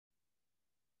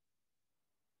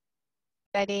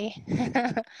Betty.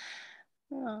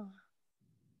 Oh.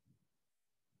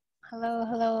 Hello,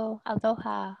 hello,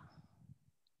 aloha.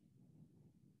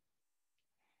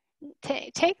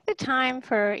 Take the time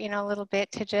for, a little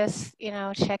bit to just,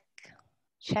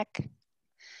 check,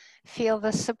 feel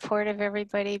the support of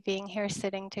everybody being here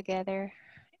sitting together.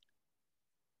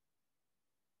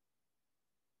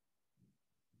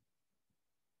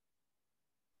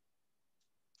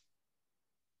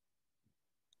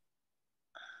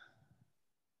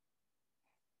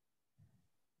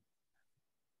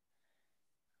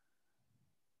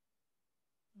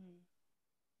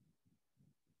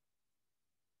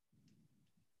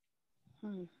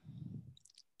 Hmm.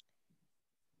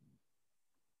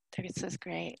 This is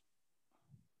great.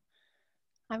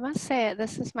 I must say,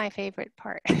 this is my favorite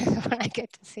part when I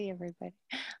get to see everybody.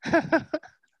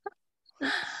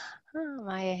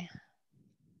 Oh,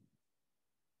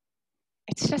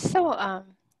 it's just so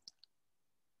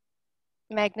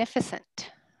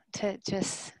magnificent to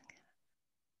just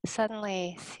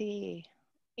suddenly see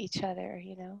each other,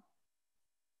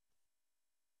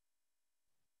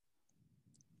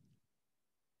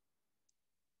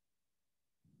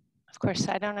 Of course,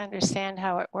 I don't understand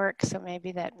how it works, so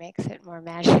maybe that makes it more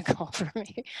magical for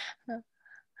me.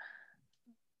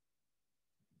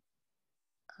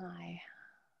 I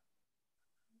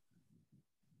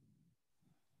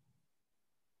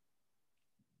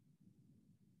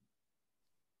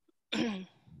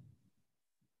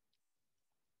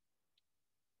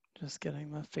Just getting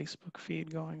the Facebook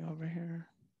feed going over here.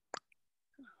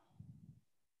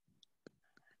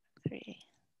 3.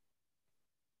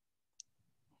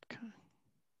 Okay.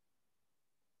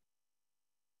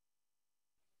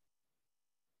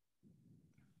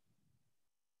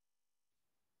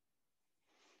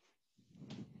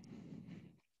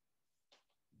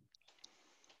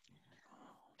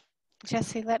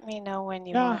 Jesse, let me know when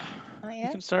you Yeah, want. Not you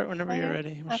yet? can start whenever Not you're yet?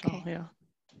 ready, Michele. Okay. Yeah.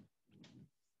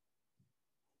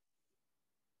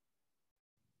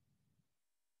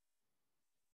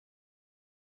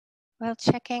 Well,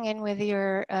 checking in with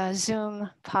your Zoom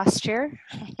posture.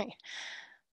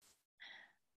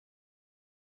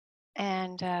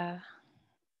 And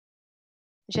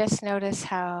just notice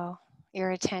how your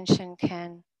attention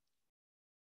can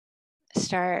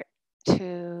start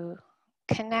to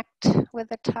connect with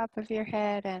the top of your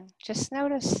head, and just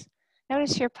notice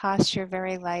your posture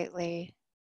very lightly,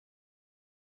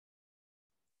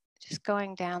 just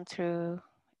going down through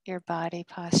your body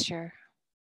posture,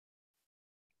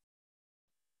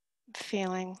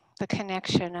 feeling the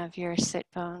connection of your sit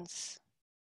bones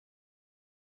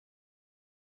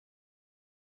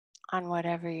on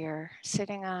whatever you're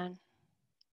sitting on,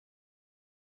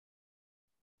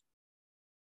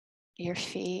 your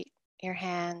feet, your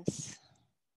hands.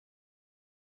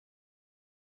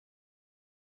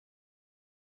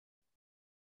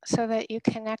 So that you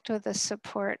connect with the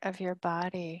support of your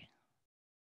body,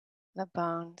 the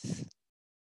bones,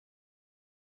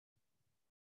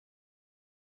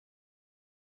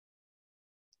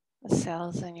 the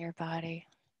cells in your body.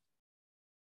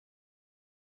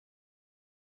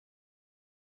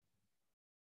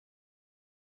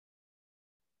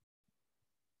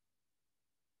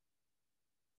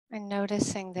 And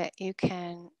noticing that you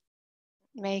can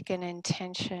make an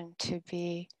intention to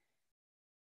be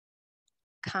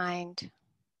kind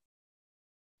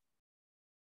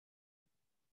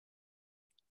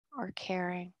or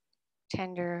caring,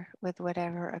 tender with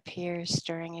whatever appears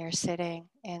during your sitting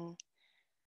in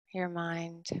your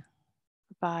mind,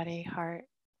 body, heart.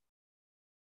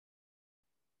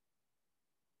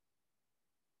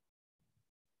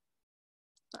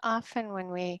 Often when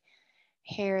we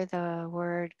hear the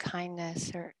word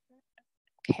kindness or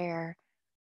care,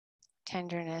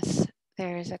 tenderness,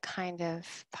 there's a kind of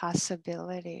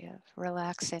possibility of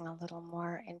relaxing a little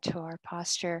more into our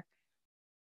posture,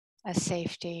 a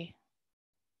safety,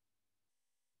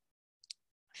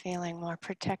 feeling more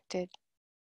protected.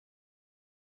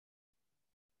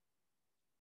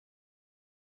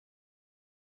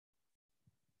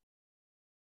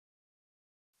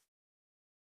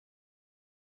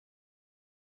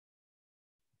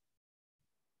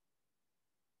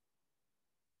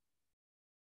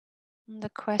 And the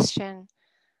question,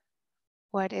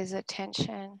 what is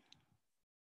attention?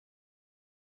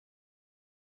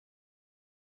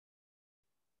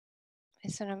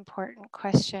 Is an important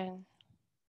question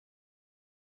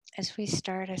as we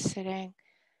start a sitting.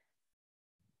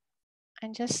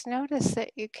 And just notice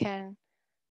that you can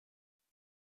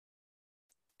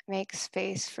make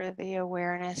space for the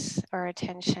awareness or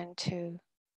attention to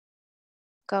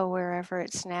go wherever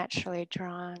it's naturally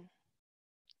drawn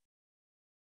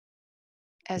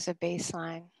as a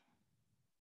baseline.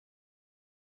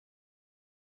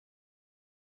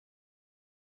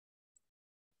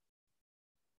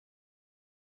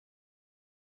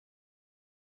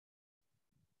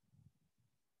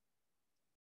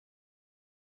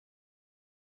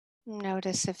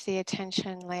 Notice if the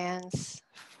attention lands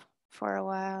for a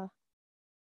while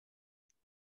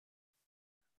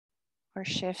or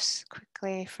shifts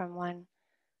quickly from one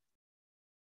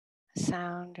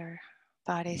sound or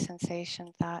body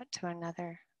sensation, thought to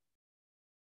another.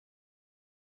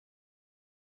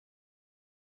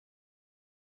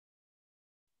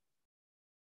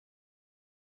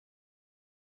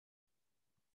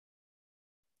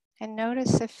 And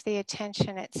notice if the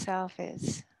attention itself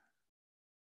is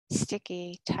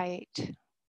sticky, tight,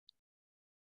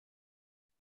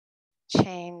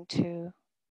 chained to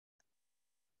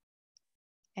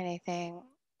anything,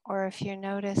 or if you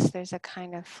notice there's a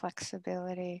kind of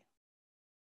flexibility.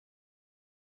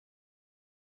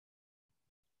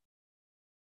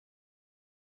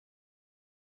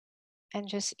 And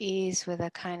just ease with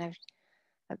a kind of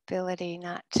ability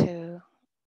not to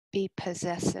be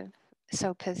possessive,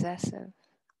 so possessive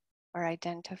or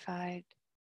identified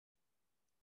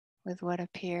with what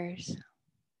appears.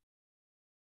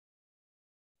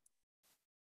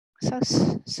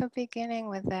 So beginning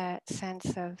with that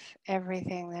sense of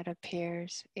everything that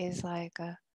appears is like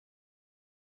a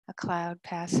cloud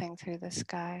passing through the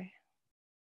sky.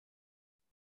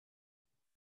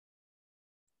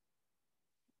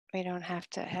 We don't have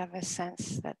to have a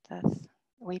sense that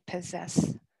we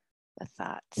possess the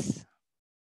thoughts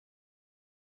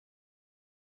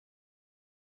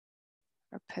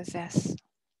or possess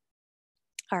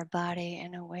our body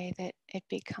in a way that it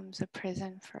becomes a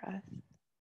prison for us.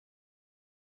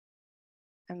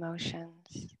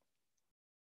 Emotions.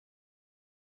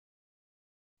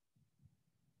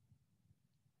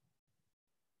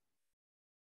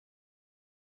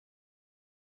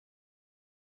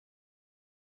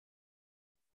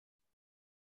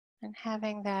 And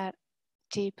having that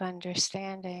deep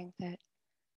understanding that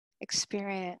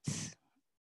experience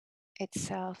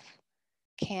itself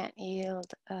can't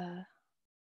yield a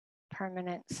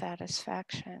permanent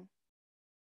satisfaction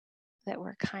that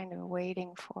we're kind of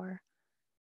waiting for.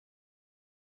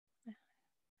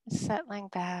 Settling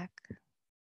back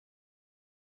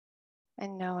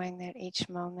and knowing that each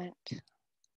moment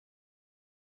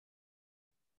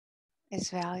is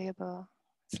valuable.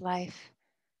 It's life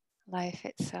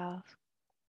itself.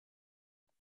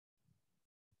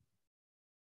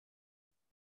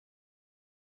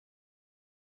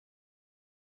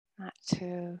 Not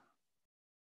to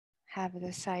have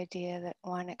this idea that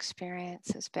one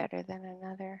experience is better than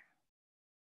another.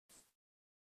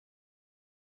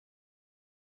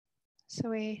 So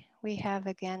we have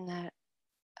again that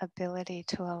ability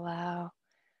to allow,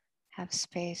 have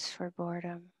space for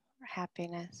boredom,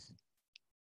 happiness,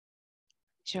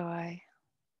 joy,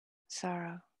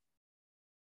 sorrow,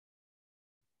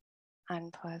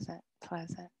 unpleasant,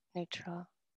 pleasant, neutral.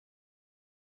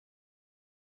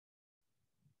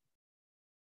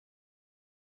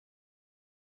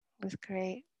 With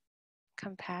great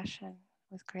compassion,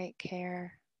 with great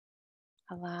care,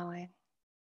 allowing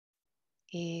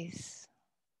ease.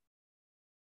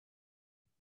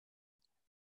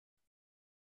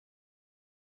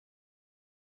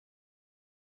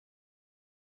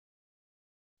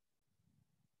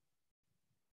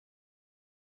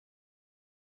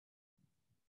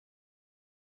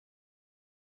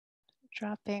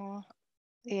 Dropping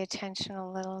the attention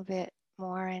a little bit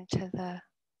more into the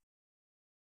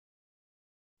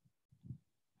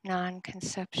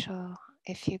non-conceptual,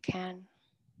 if you can.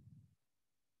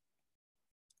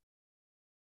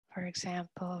 For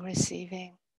example,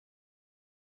 receiving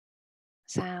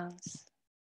sounds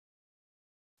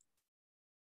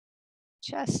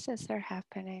just as they're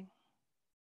happening.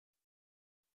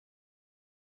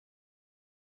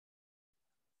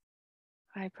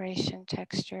 Vibration,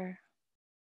 texture.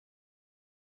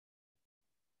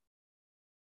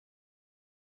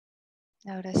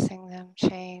 Noticing them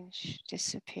change,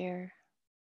 disappear.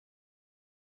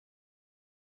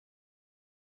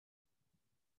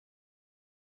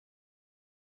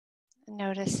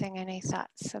 Noticing any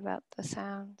thoughts about the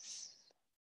sounds.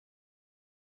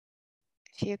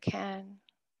 If you can,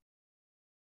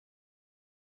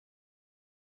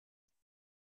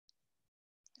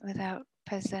 without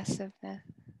possessiveness.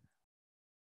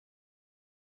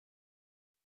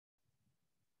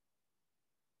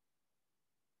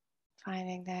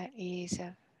 Finding that ease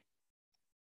of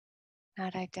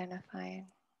not identifying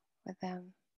with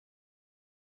them.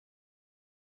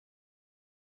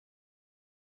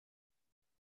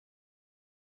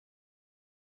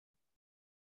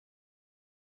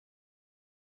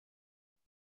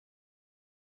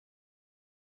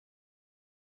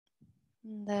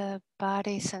 The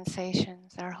body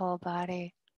sensations, our whole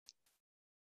body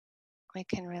we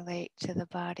can relate to the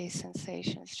body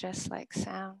sensations just like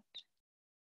sound.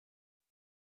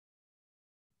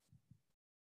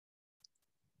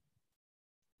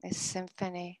 This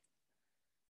symphony,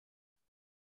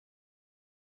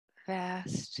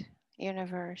 vast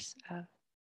universe of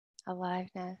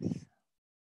aliveness.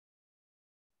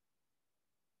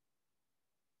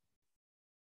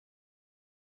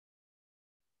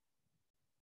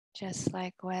 Just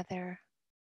like weather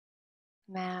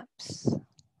maps,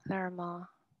 thermal,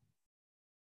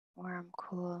 warm,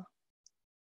 cool,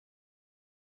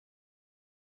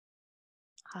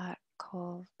 hot,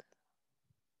 cold,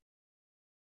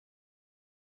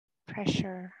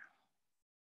 pressure,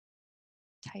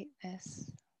 tightness,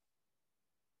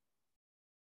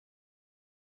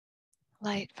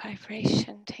 light,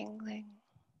 vibration, tingling.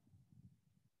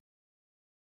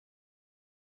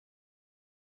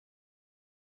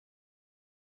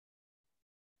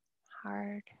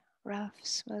 Hard, rough,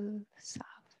 smooth, soft,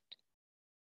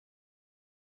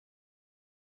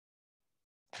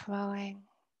 flowing,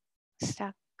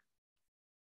 stuck,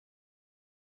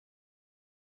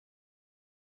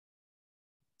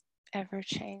 ever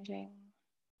changing.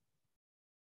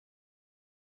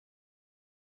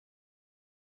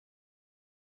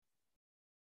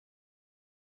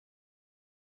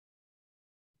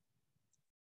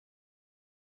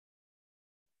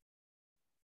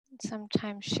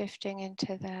 Sometimes shifting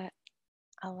into that,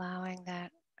 allowing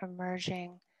that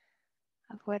emerging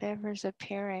of whatever's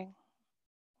appearing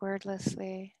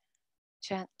wordlessly,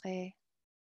 gently,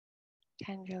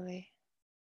 tenderly.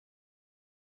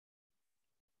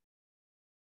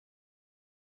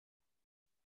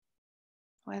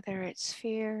 Whether it's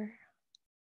fear,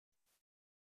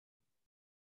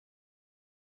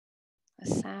 a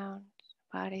sound,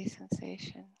 body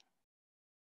sensation,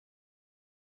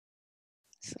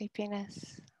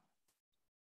 sleepiness,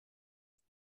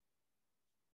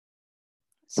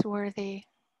 it's worthy,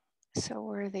 so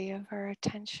worthy of our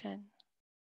attention.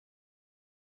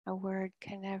 A word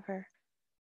can never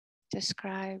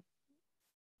describe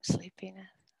sleepiness.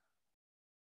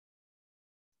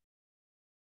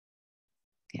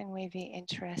 Can we be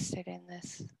interested in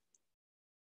this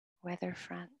weather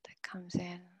front that comes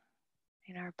in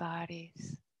our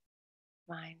bodies,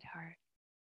 mind, heart?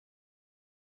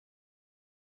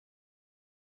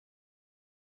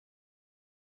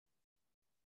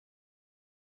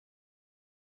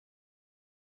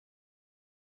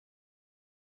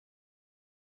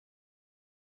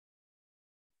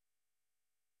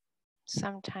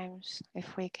 Sometimes,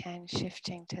 if we can,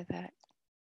 shifting to that,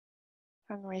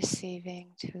 from receiving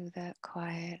to that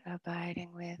quiet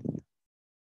abiding with.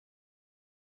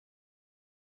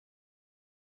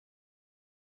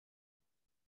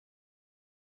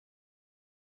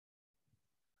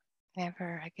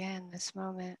 Never again this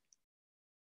moment.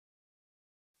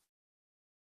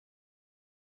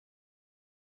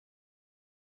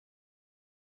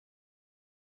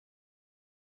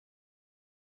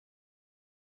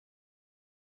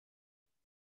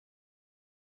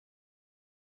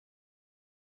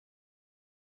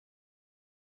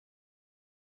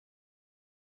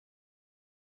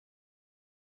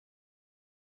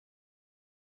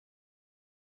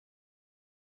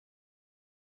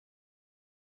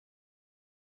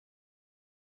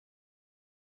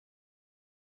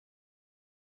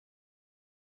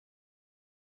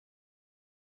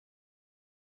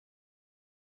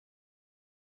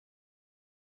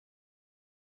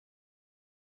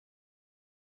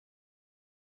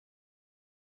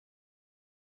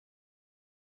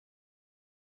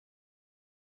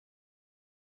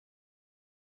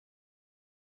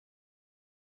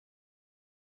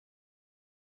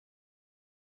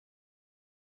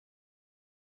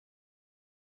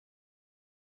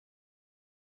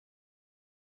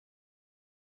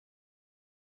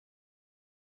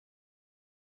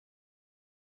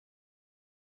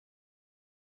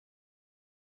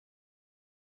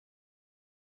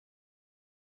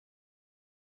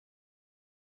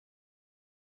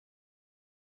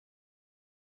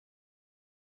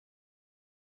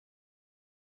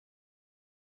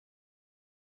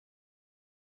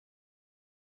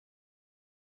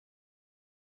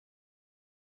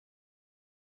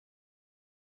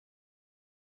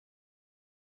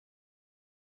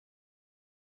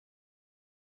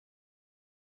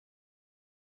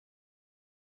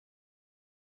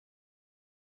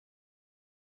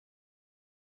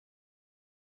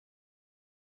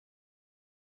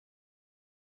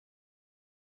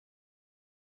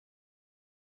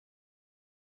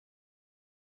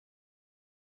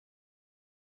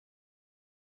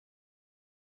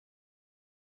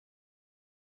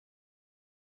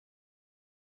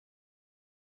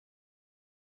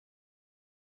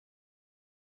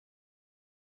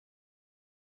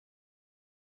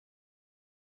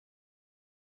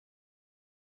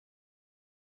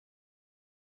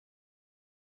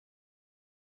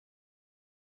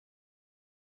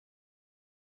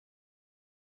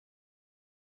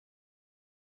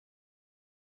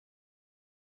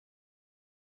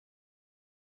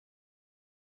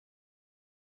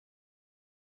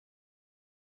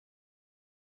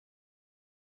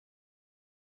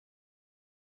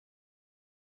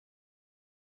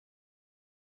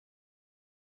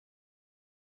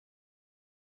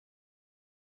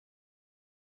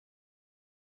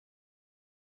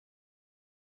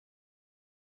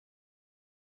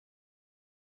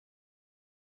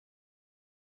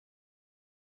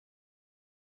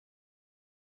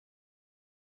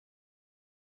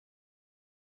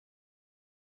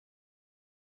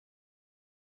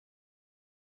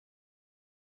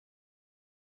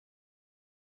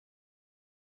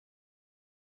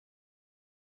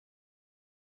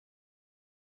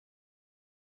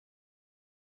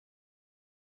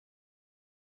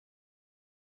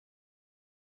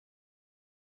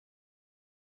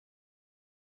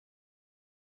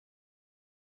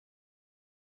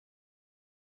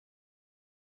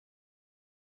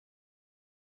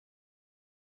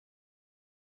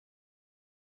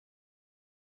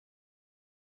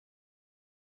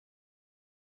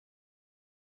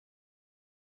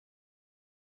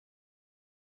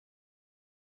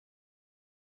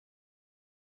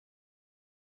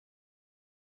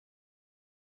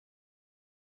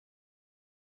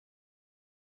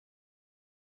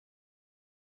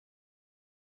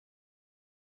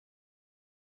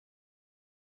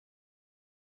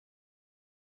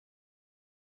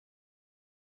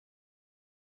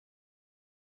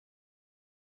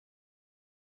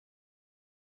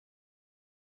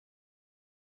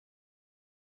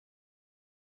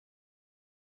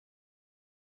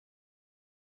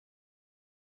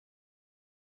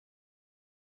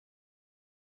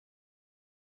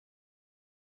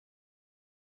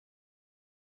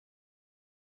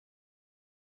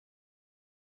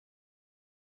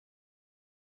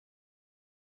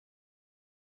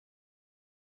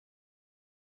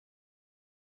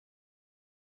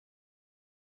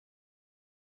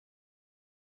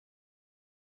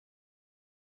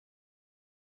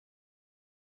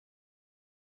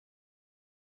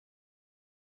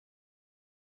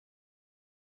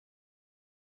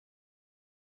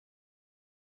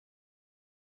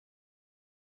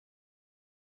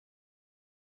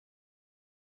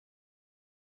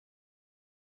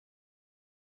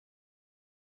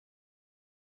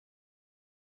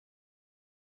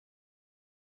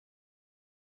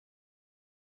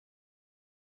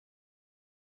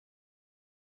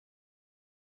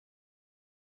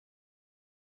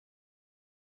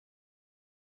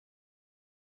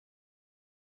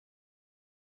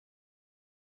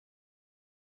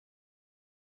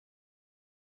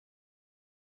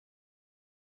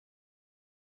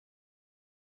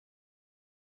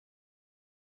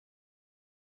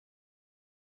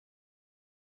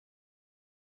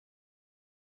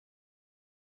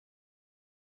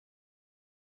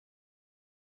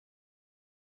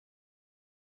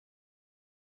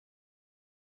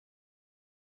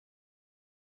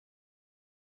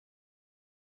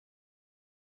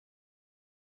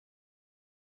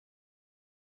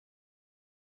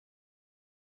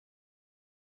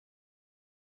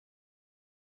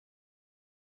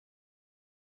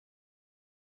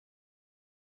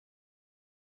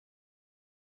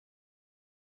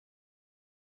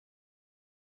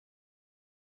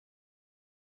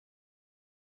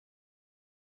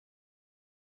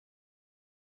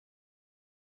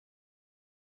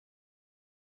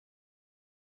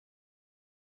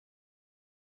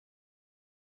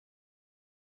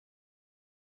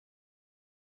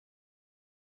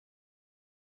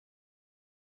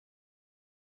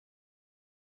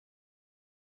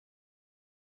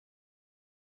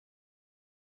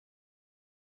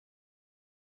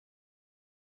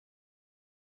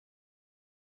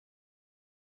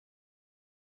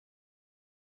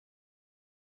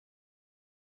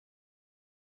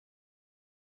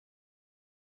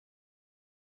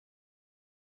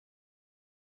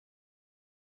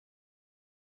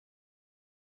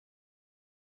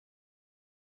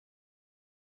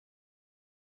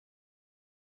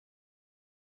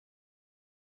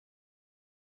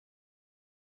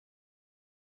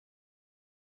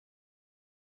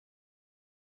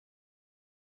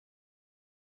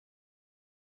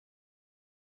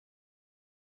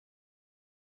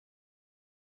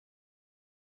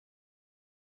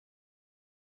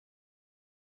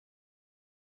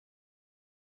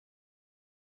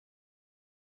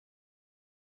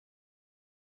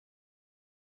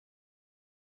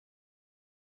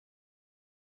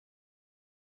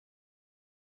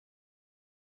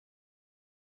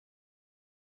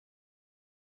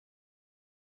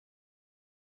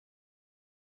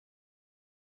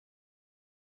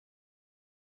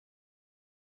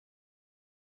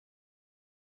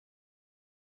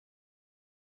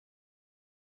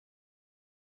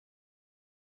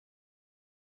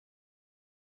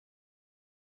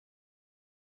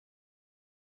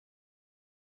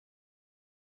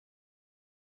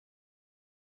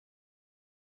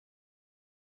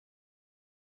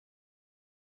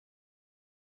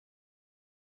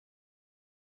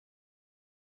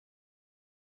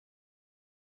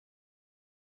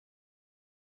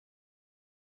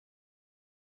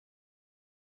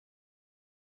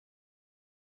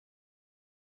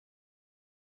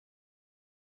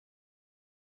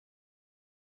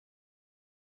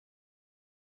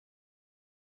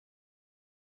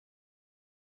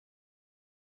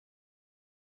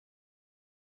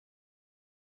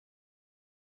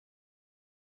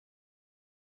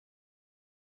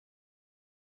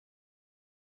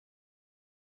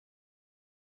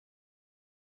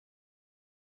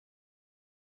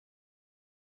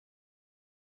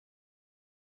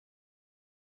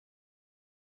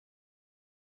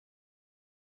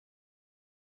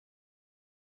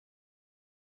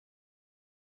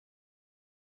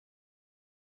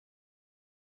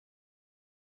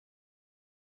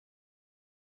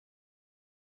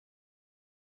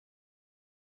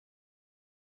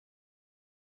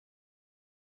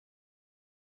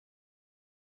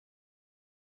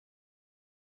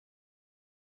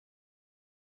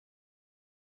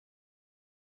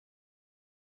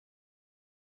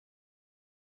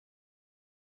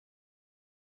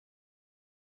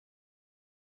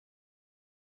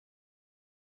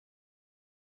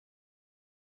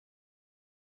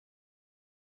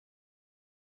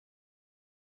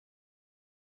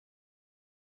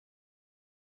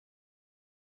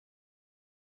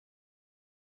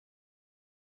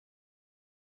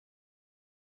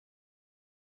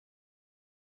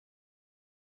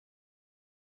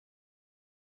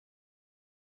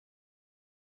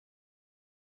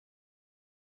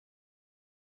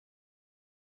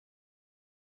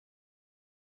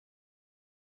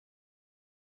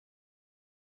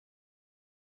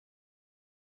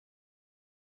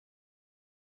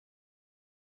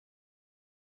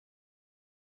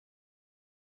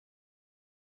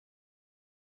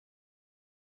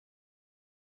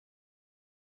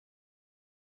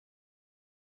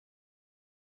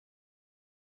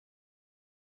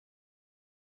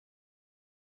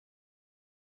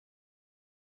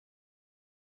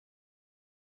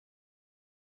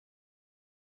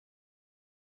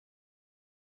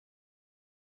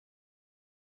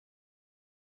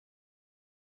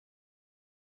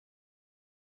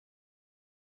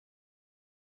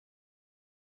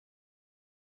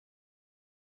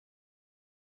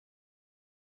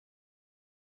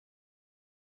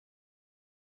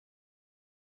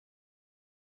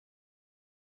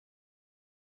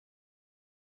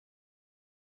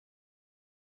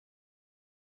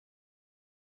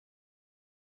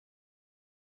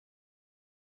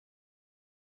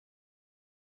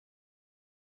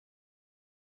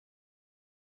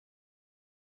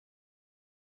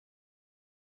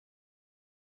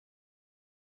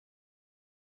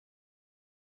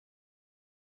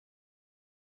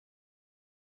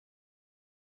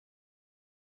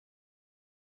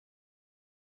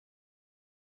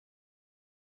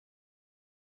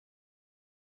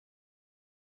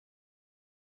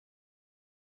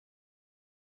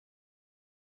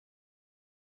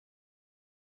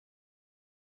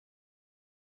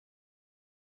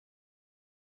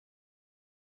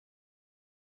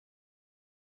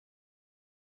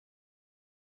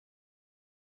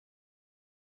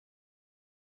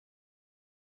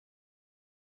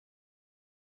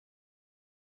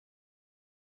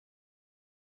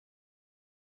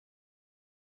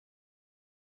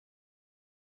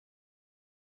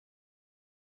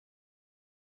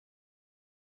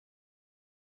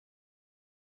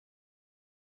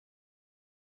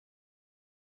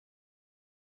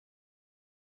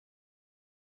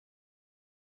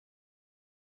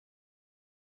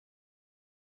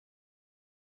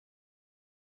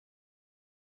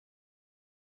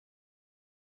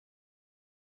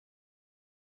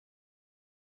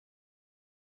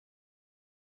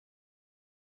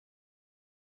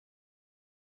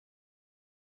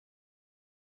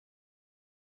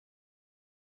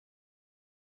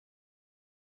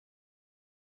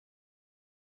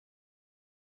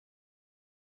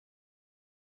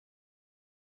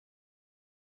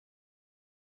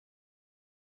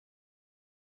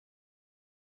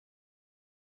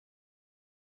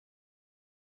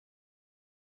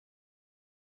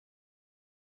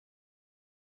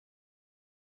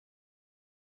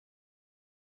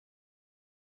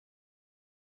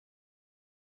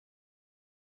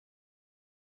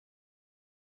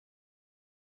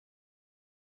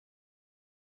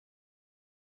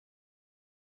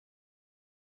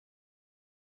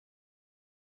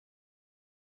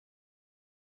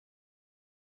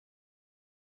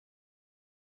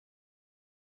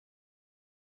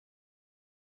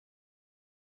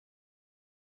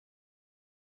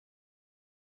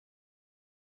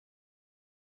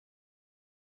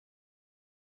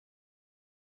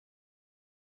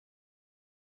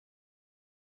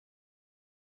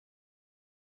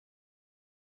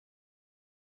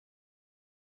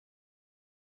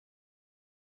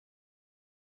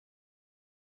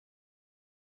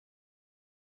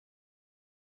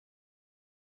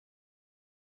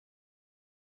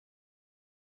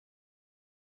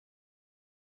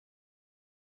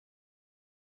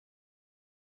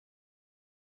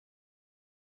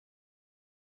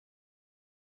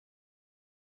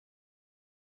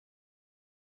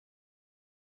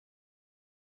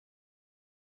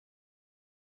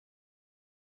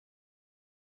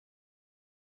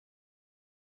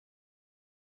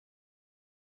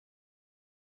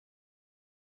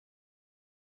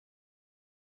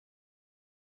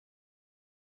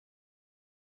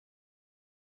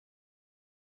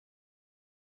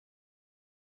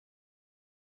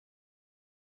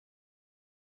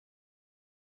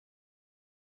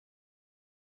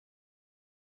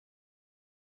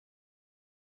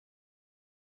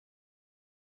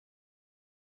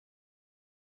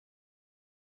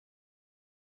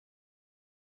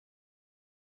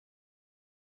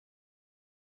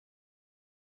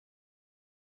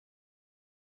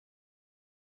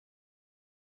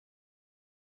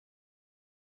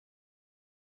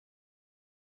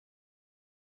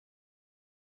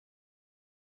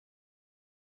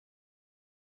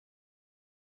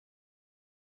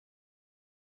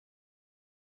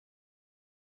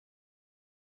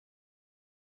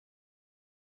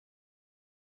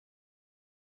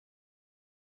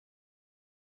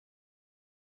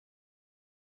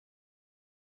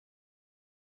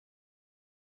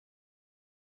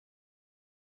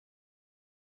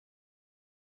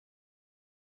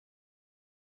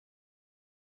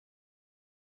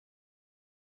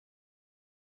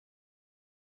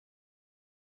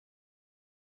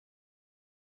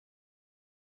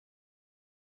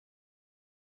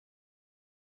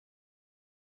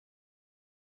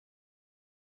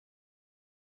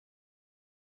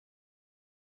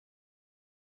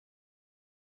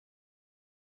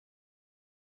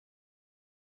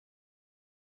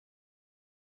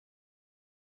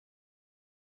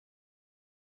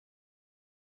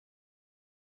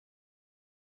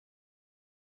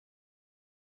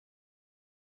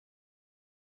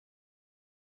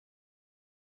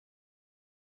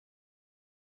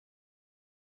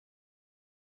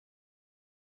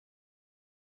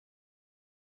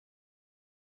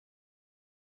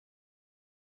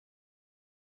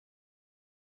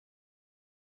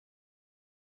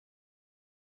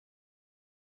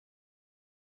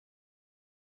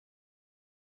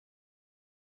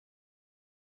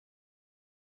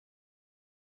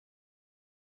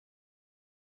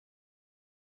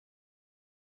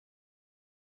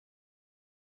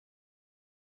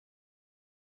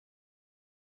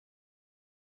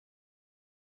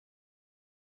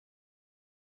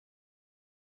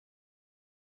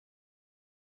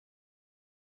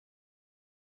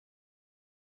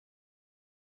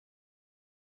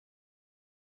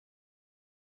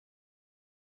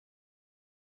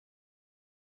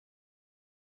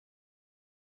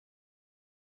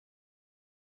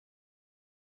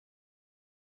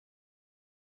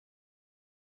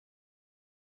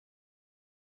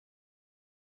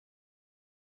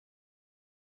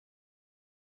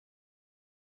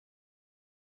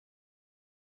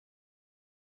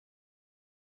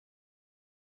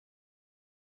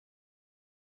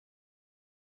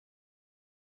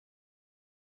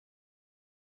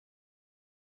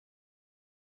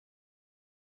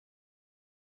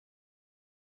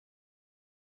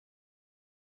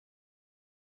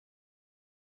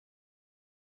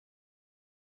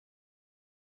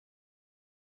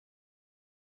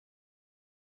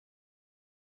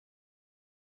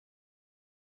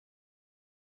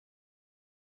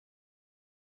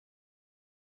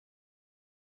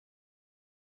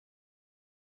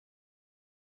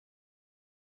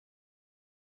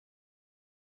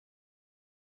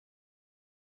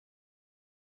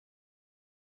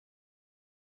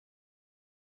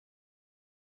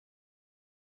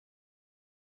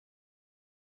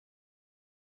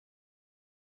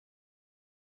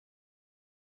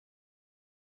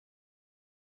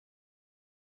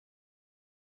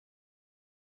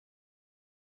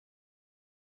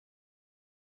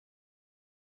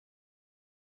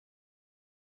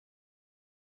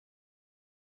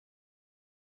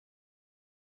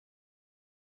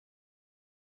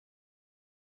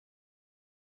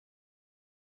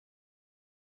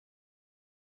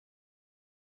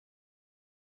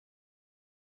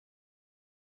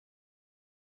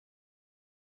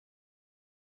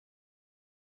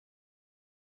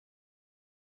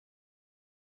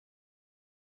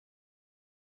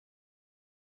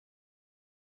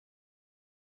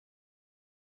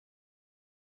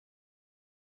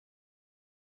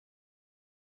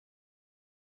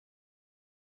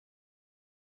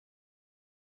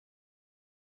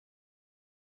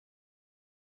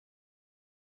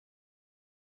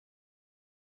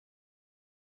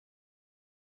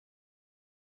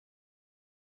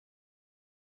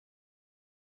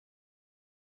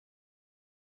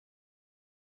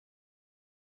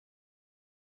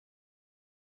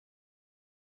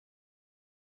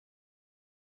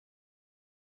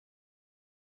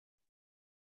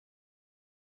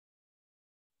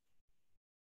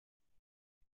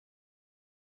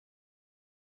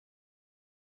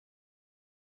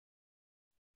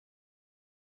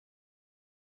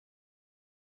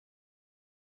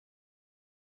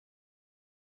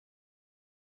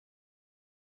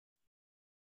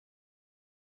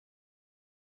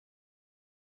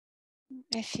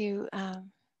 If you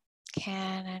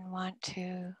can and want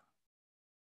to,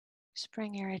 just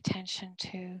bring your attention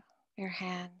to your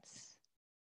hands.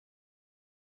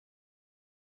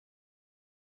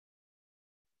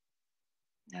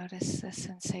 Notice the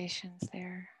sensations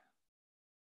there.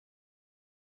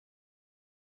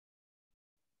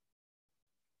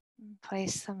 And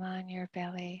place them on your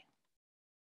belly,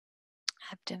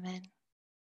 abdomen.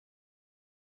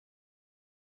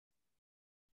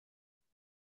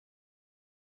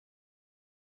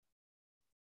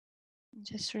 And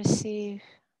just receive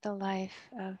the life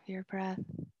of your breath.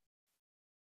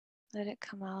 Let it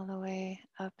come all the way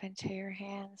up into your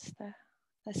hands,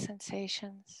 the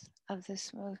sensations of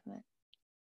this movement.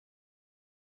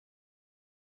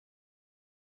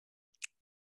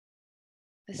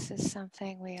 This is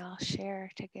something we all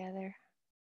share together,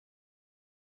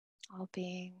 all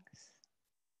beings.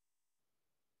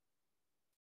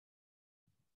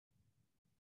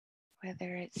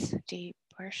 Whether it's deep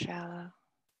or shallow,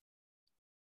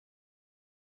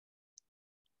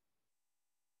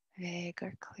 vague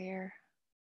or clear,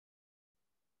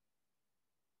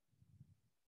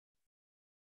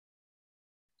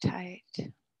 tight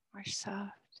or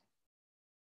soft,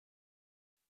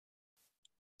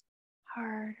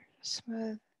 hard,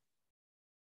 smooth.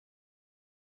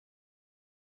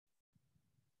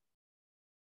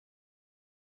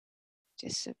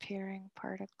 Disappearing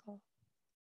particle.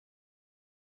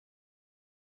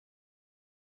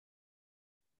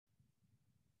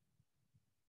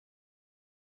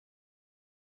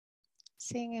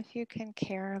 Seeing if you can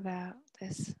care about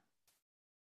this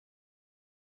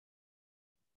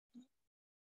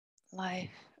life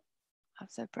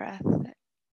of the breath that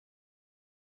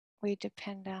we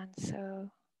depend on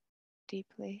so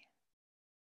deeply.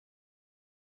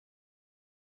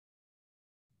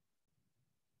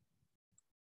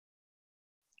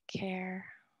 Care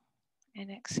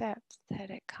and accept that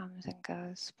it comes and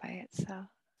goes by itself.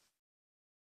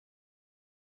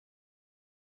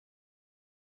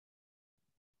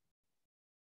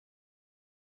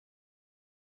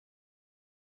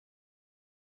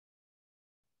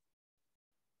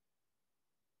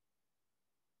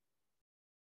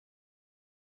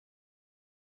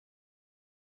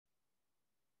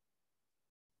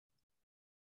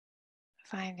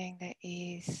 Finding the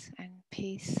ease and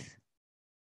peace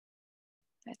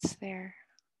that's there.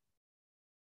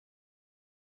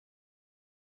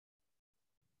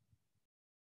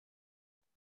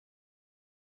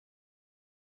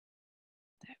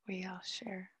 That we all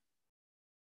share.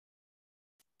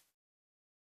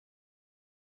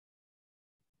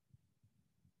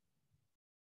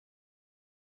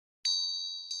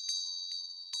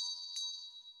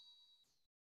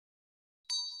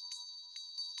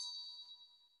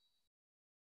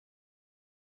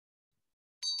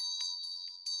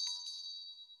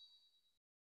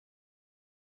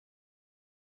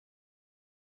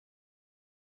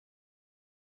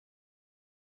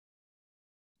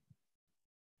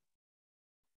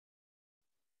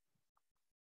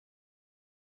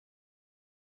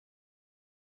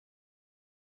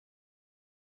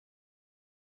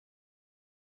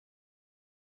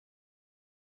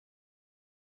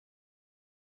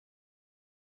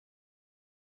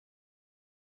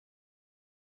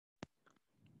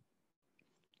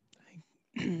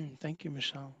 Thank you,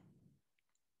 Michele.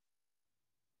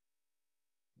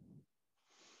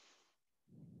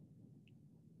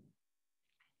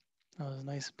 That was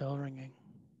nice bell ringing.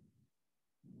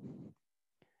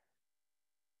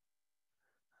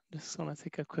 Just want to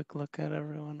take a quick look at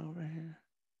everyone over here.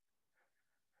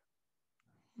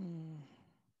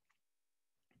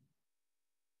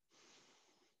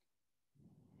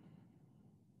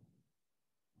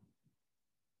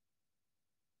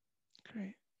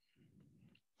 Great.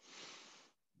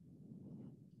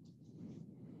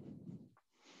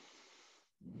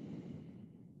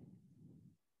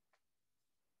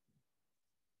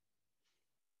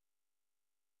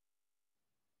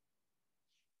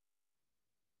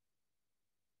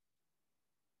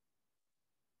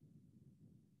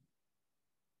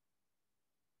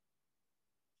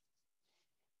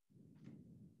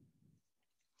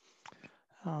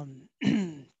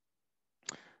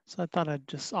 So I thought I'd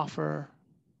just offer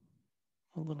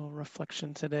a little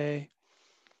reflection today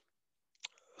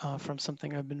from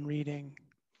something I've been reading.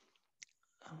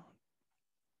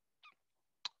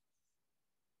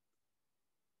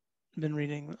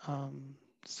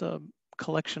 It's a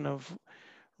collection of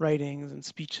writings and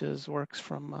speeches, works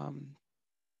from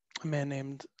a man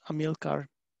named Amilcar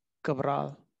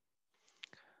Cabral,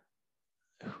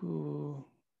 who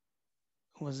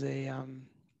was a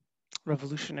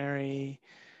revolutionary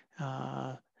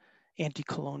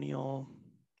anti-colonial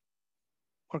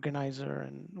organizer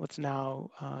in what's now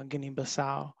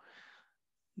Guinea-Bissau.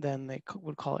 Then they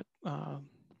would call it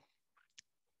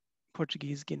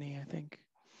Portuguese Guinea, I think.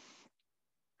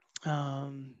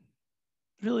 Um,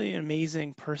 Really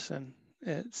amazing person.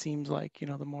 It seems like,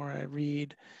 the more I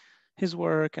read his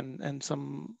work and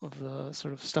some of the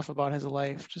sort of stuff about his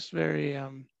life, just very,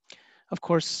 of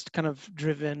course, kind of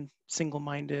driven,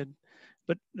 single-minded,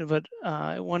 but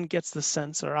one gets the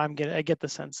sense, or I get the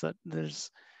sense that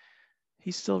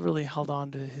he's still really held on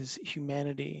to his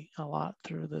humanity a lot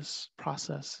through this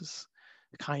process, his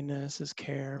kindness, his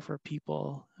care for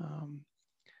people.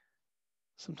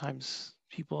 Sometimes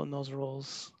people in those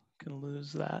roles can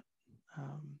lose that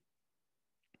um,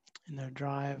 in their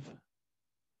drive.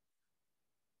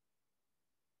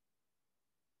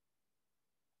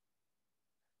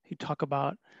 He talk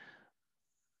about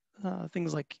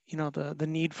things like the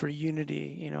need for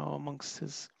unity, amongst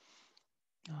his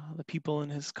the people in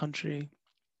his country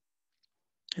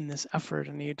in this effort,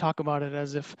 and he talk about it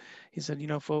as if he said,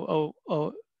 if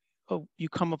you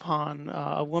come upon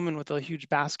a woman with a huge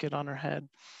basket on her head,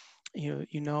 you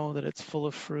know that it's full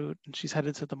of fruit and she's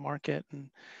headed to the market, and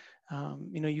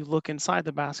you look inside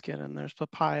the basket and there's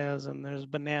papayas and there's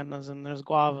bananas and there's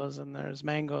guavas and there's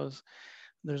mangoes.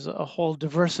 There's a whole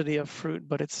diversity of fruit,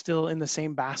 but it's still in the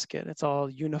same basket. It's all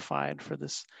unified for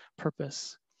this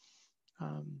purpose.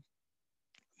 Um,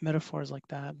 Metaphors like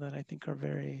that I think are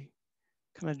very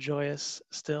kind of joyous,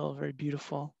 still very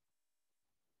beautiful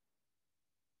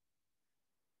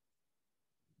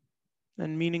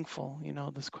and meaningful.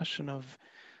 This question of,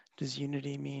 does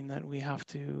unity mean that we have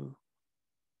to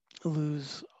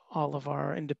lose all of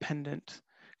our independent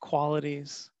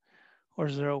qualities? Or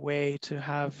is there a way to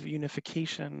have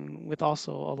unification with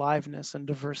also aliveness and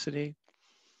diversity?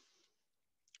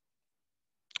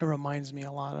 It reminds me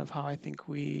a lot of how I think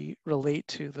we relate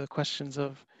to the questions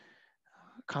of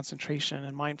concentration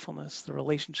and mindfulness, the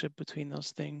relationship between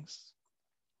those things.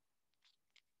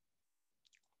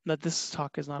 That this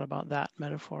talk is not about that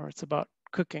metaphor, it's about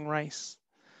cooking rice.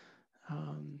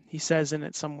 He says in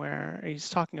it somewhere, he's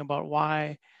talking about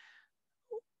why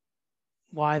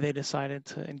they decided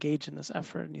to engage in this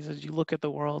effort. And he says, you look at the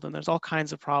world and there's all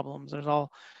kinds of problems. There's all,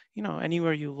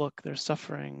 anywhere you look, there's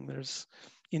suffering, there's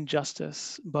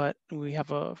injustice. But we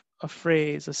have a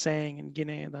phrase, a saying in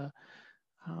Guinea, the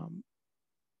um,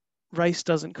 rice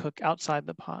doesn't cook outside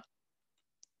the pot,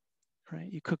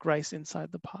 right? You cook rice inside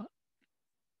the pot.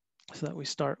 So that we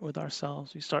start with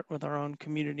ourselves, we start with our own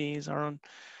communities, our own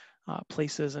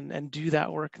places, and do that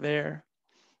work there.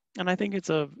 And I think it's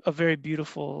a very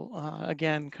beautiful,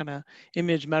 again, kind of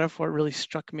image metaphor. It really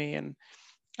struck me. And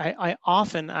I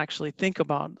often actually think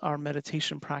about our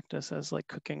meditation practice as like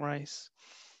cooking rice.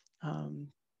 Um,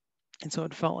 and so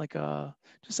it felt like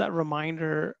just that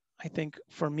reminder, I think,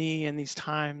 for me in these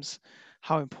times,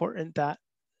 how important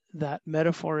that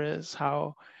metaphor is,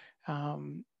 how,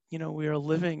 we are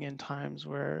living in times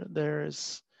where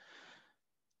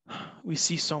we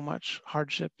see so much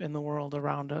hardship in the world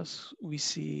around us. We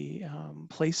see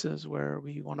places where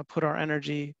we want to put our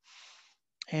energy,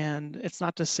 and it's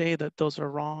not to say that those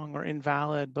are wrong or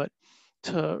invalid, but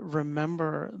to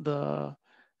remember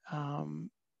um,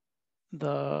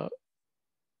 the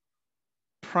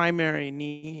primary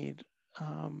need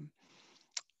um,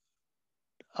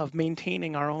 of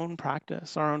maintaining our own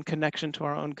practice, our own connection to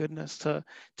our own goodness, to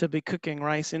be cooking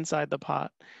rice inside the pot,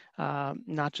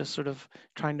 not just sort of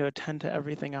trying to attend to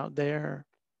everything out there,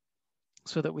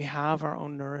 so that we have our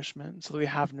own nourishment, so that we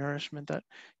have nourishment that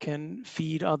can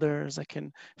feed others, that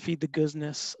can feed the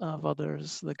goodness of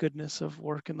others, the goodness of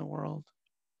work in the world.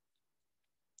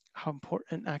 How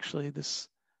important actually this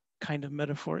kind of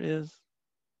metaphor is.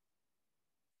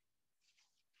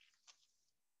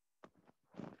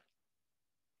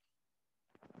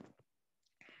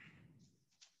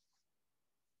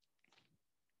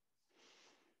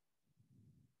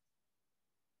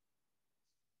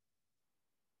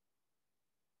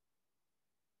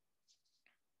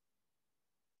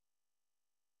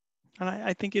 And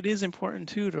I think it is important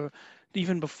too to,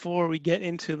 even before we get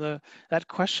into that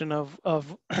question of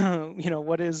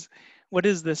what is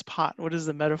this pot? What is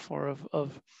the metaphor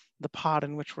of the pot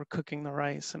in which we're cooking the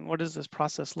rice, and what does this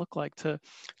process look like, to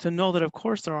know that of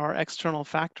course there are external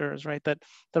factors, right? That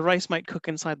the rice might cook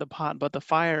inside the pot, but the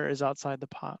fire is outside the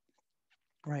pot,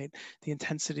 right? The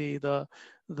intensity, the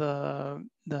the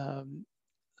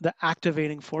the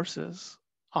activating forces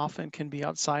often can be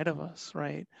outside of us,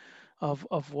 right?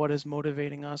 Of what is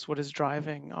motivating us, what is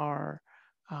driving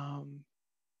um,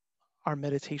 our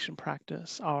meditation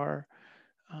practice, our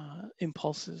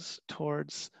impulses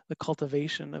towards the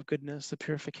cultivation of goodness, the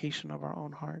purification of our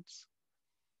own hearts.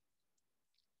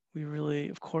 We really,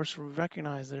 of course,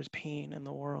 recognize there's pain in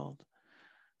the world.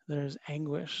 There's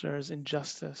anguish, there's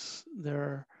injustice,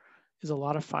 there is a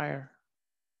lot of fire,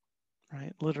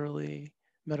 right? Literally,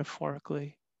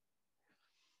 metaphorically.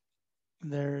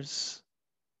 There's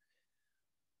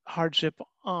hardship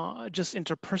just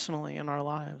interpersonally in our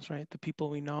lives, right? The people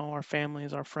we know, our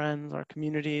families, our friends, our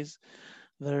communities.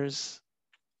 There's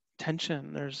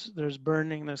tension, there's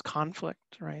burning, there's conflict,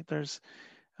 right?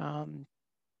 Um,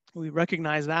 we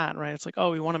recognize that, right? It's like,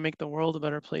 oh, we want to make the world a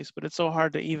better place, but it's so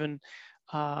hard to even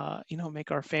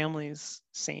make our families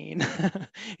sane.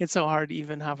 It's so hard to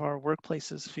even have our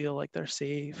workplaces feel like they're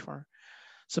safe or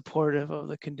supportive of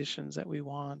the conditions that we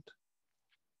want,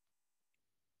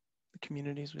 the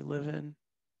communities we live in.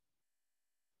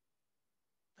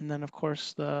 And then, of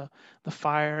course, the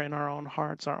fire in our own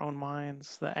hearts, our own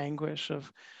minds, the anguish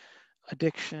of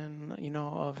addiction,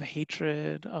 of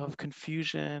hatred, of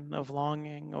confusion, of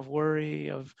longing, of worry,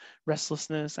 of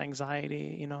restlessness,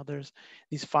 anxiety. There's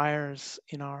these fires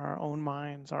in our own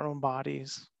minds, our own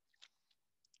bodies.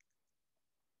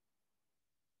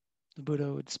 The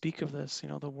Buddha would speak of this,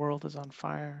 the world is on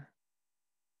fire.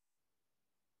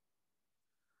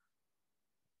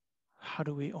 How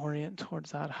do we orient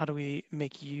towards that? How do we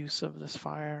make use of this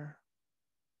fire?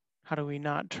 How do we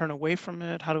not turn away from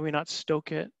it? How do we not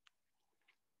stoke it?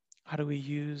 How do we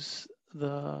use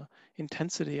the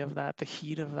intensity of that, the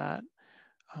heat of that,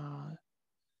 uh,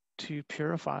 to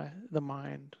purify the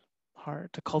mind,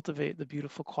 heart, to cultivate the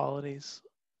beautiful qualities?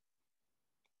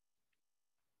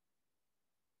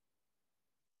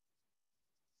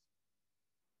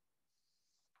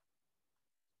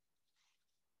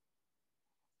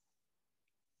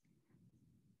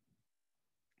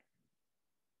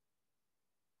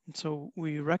 And so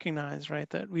we recognize, right,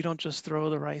 that we don't just throw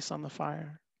the rice on the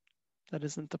fire. That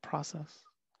isn't the process.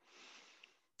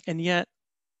 And yet,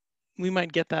 we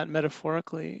might get that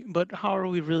metaphorically, but how are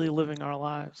we really living our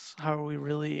lives? How are we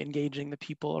really engaging the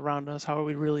people around us? How are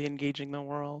we really engaging the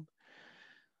world?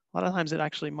 A lot of times it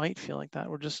actually might feel like that.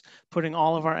 We're just putting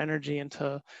all of our energy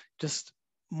into just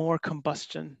more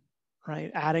combustion,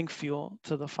 right? Adding fuel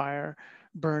to the fire,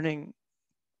 burning,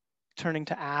 turning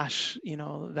to ash,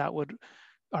 that would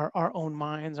our own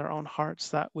minds, our own hearts,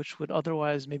 that which would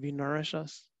otherwise maybe nourish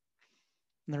us,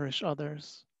 nourish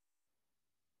others,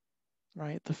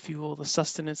 right? The fuel, the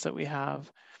sustenance that we have,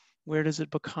 where does it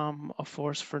become a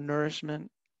force for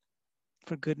nourishment,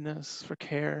 for goodness, for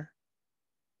care,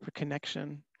 for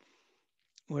connection?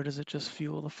 Where does it just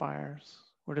fuel the fires?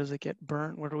 Where does it get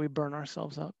burnt? Where do we burn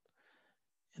ourselves up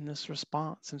in this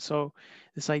response? And so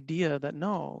this idea that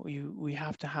no, we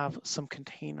have to have some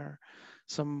container,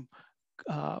 some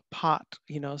pot,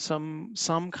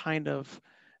 some kind of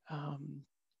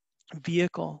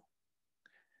vehicle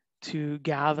to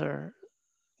gather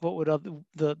what would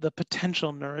the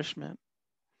potential nourishment,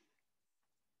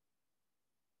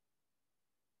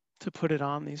 to put it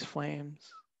on these flames,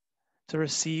 to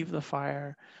receive the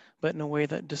fire, but in a way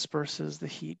that disperses the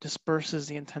heat, disperses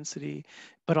the intensity,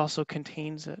 but also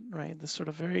contains it, right? This sort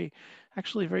of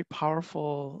actually very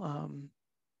powerful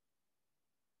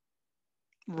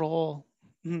role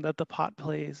that the pot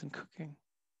plays in cooking,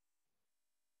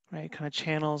 right? Kind of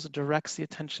channels, directs the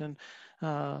attention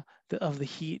of the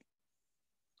heat,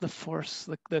 the force,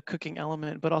 the cooking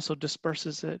element, but also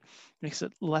disperses it, makes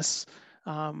it less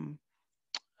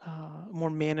more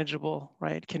manageable,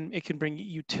 right? It can bring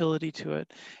utility to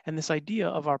it. And this idea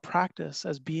of our practice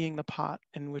as being the pot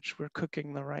in which we're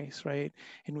cooking the rice, right?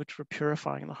 In which we're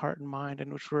purifying the heart and mind,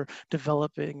 in which we're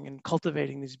developing and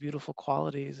cultivating these beautiful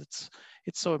qualities. It's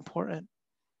so important.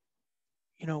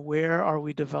 Where are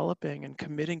we developing and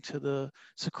committing to the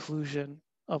seclusion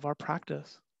of our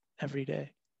practice every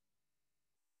day,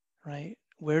 right?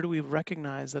 Where do we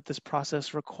recognize that this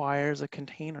process requires a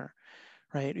container,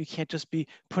 right? We can't just be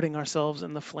putting ourselves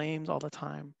in the flames all the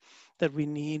time, that we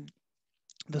need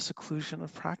the seclusion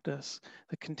of practice,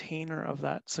 the container of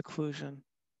that seclusion,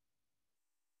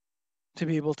 to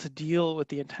be able to deal with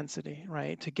the intensity,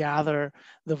 right? To gather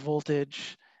the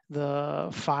voltage, the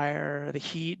fire, the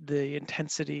heat, the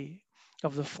intensity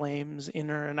of the flames,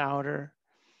 inner and outer,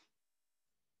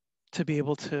 to be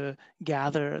able to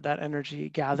gather that energy,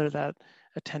 gather that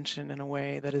attention in a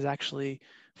way that is actually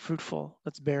fruitful,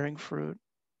 that's bearing fruit.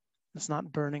 It's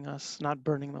not burning us, not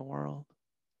burning the world.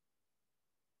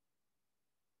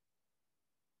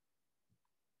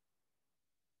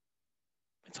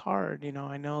 It's hard,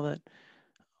 I know that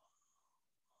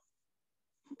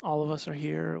all of us are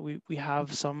here. We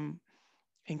have some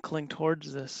inkling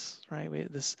towards this, right?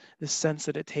 This sense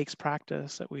that it takes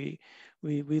practice, that we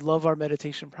love our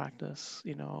meditation practice,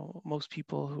 most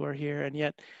people who are here, and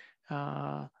yet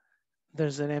uh,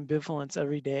 there's an ambivalence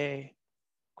every day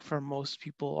for most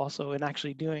people also in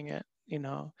actually doing it,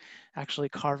 actually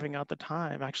carving out the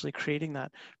time, actually creating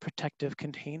that protective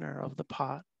container of the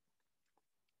pot.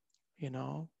 You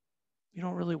know, you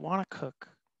don't really want to cook.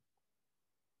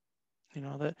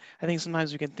 That I think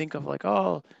sometimes we can think of like,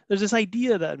 oh, there's this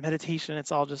idea that meditation,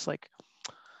 it's all just like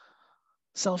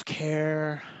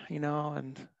self-care,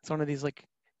 and it's one of these like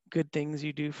good things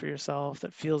you do for yourself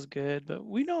that feels good, but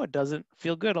we know it doesn't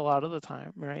feel good a lot of the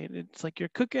time, right? It's like you're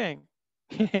cooking.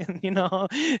 And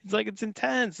it's like it's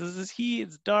intense. There's this heat,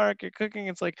 it's dark, you're cooking.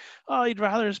 It's like, oh, you'd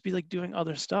rather just be like doing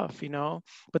other stuff,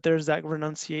 but there's that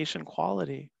renunciation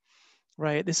quality,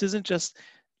 right? This isn't just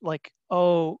like,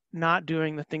 oh, not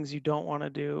doing the things you don't want to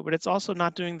do, but it's also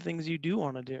not doing the things you do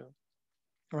want to do,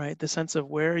 right? The sense of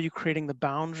where are you creating the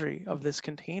boundary of this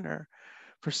container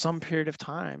for some period of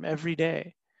time every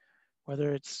day,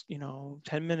 whether it's, 10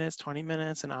 minutes, 20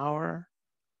 minutes, an hour,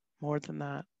 more than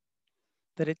that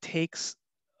it takes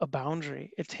a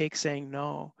boundary. It takes saying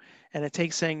no. And it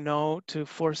takes saying no to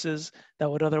forces that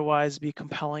would otherwise be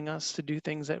compelling us to do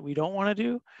things that we don't want to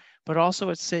do. But also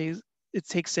it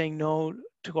takes saying no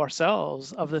to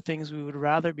ourselves of the things we would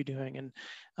rather be doing, and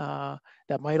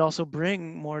that might also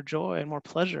bring more joy and more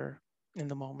pleasure in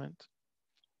the moment.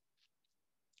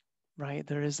 Right?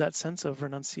 There is that sense of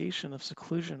renunciation, of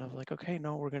seclusion, of like, okay,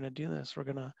 no, we're going to do this. We're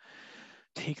going to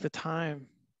take the time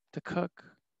to cook,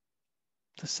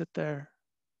 to sit there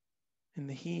in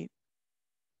the heat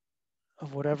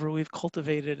of whatever we've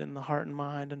cultivated in the heart and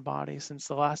mind and body since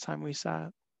the last time we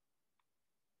sat,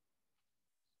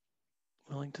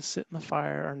 willing to sit in the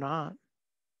fire or not.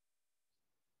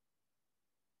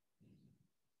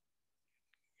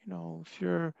 If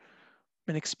you're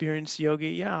an experienced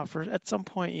yogi, yeah, for at some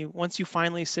point once you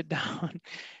finally sit down,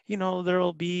 there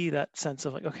will be that sense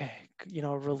of like, okay,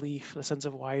 relief, the sense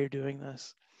of why you're doing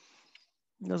this.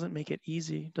 It doesn't make it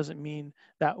easy, doesn't mean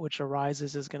that which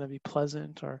arises is going to be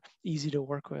pleasant or easy to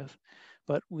work with,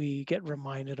 but we get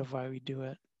reminded of why we do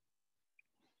it.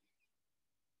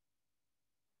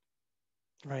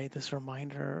 Right? This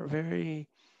reminder, very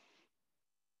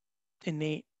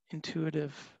innate,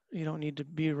 intuitive. You don't need to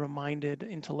be reminded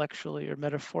intellectually or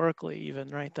metaphorically, even,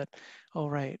 right? That, oh,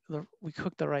 right, we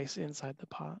cook the rice inside the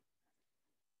pot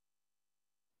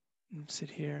and sit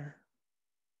here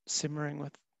simmering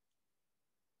with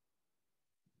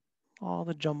all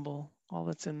the jumble, all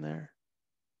that's in there.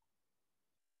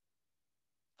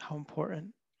 How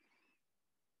important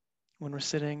when we're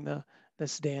sitting,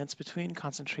 this dance between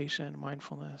concentration and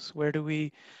mindfulness. Where do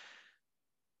we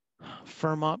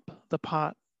firm up the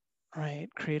pot, right?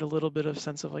 Create a little bit of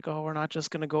sense of like, oh, we're not just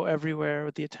going to go everywhere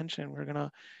with the attention. We're going to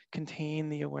contain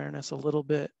the awareness a little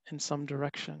bit in some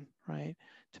direction, right?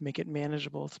 To make it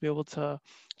manageable, to be able to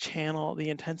channel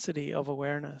the intensity of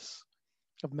awareness,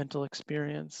 of mental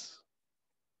experience,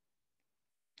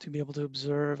 to be able to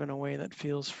observe in a way that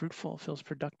feels fruitful, feels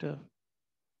productive,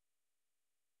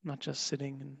 not just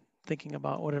sitting and thinking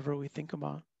about whatever we think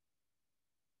about.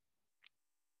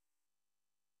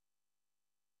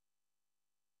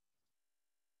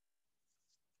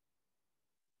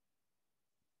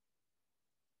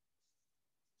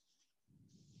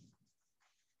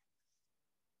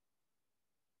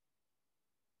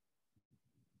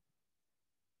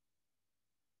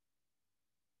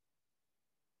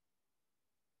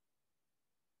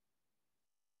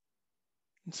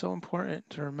 It's so important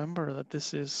to remember that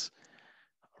this is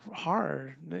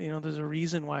hard. There's a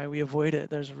reason why we avoid it.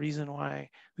 There's a reason why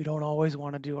we don't always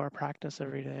want to do our practice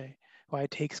every day. Why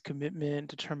it takes commitment,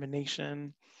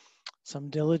 determination, some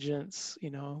diligence,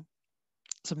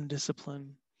 some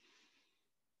discipline.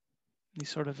 These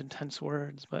sort of intense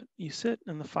words, but you sit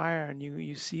in the fire and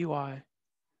you see why.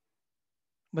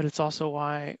 But it's also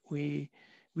why we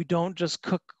don't just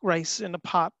cook rice in a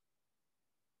pot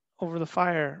over the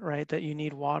fire, right? That you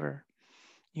need water.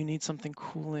 You need something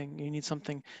cooling. You need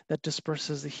something that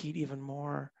disperses the heat even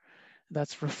more.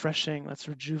 That's refreshing, that's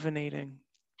rejuvenating.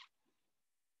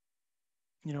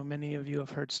 Many of you have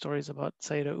heard stories about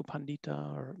Sayadaw U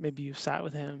Pandita, or maybe you've sat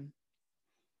with him,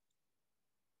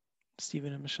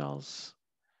 Stephen and Michelle's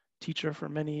teacher for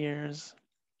many years.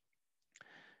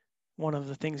 One of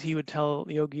the things he would tell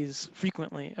yogis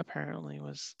frequently, apparently,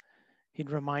 was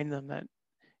he'd remind them that,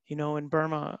 in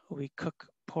Burma, we cook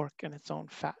pork in its own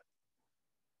fat.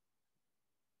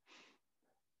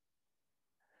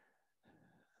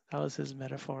 That was his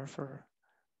metaphor for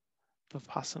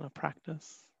Vipassana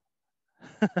practice.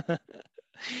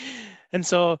 And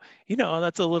so,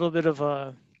 that's a little bit of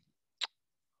a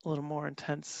little more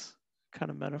intense kind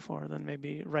of metaphor than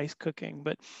maybe rice cooking.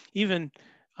 But even,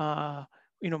 uh,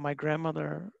 my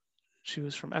grandmother, she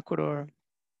was from Ecuador.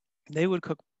 They would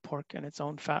cook pork in its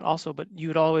own fat also, but you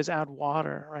would always add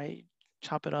water, right?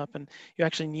 Chop it up, and you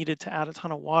actually needed to add a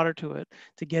ton of water to it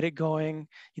to get it going,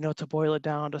 to boil it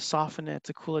down, to soften it,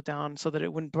 to cool it down so that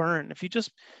it wouldn't burn. If you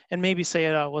just, and maybe say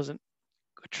it, I wasn't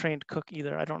a trained cook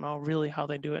either. I don't know really how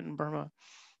they do it in Burma.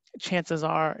 Chances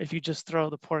are, if you just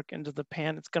throw the pork into the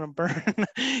pan, it's going to burn.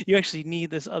 You actually need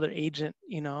this other agent,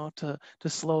 to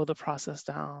slow the process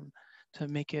down, to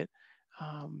make it,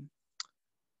 um,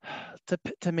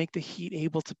 to make the heat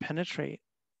able to penetrate,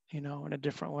 in a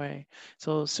different way.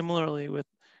 So similarly with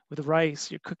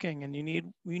rice, you're cooking and you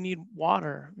need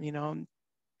water, you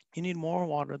need more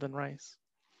water than rice.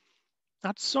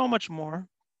 Not so much more,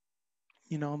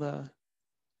 the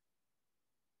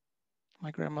my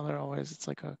grandmother always, it's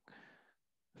like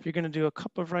if you're going to do a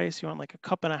cup of rice, you want like a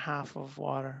cup and a half of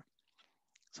water.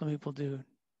 Some people do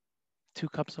 2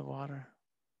 cups of water.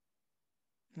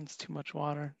 It's too much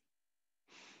water.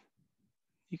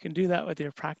 You can do that with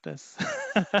your practice.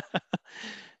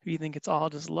 You think it's all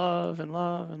just love and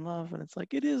love and love, and it's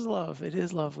like, it is love. It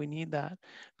is love. We need that.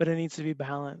 But it needs to be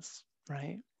balanced,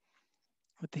 right?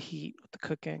 With the heat, with the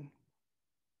cooking.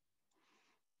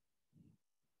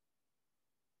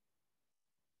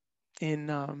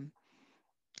 In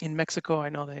in Mexico, I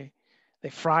know they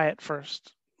fry it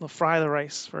first. They'll fry the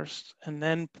rice first and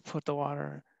then put the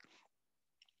water.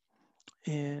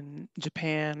 In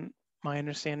Japan, my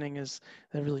understanding is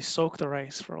they really soak the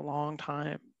rice for a long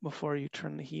time before you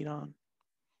turn the heat on.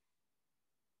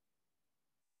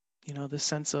 The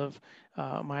sense of,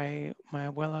 my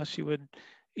abuela, she would,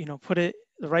 put the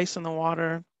rice in the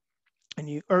water, and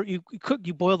you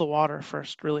boil the water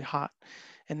first really hot,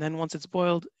 and then once it's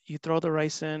boiled, you throw the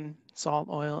rice in, salt,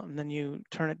 oil, and then you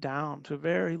turn it down to a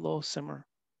very low simmer.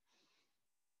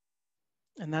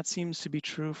 And that seems to be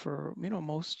true for,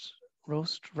 most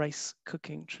roast rice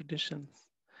cooking traditions.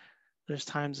 There's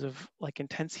times of like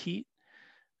intense heat,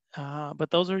 but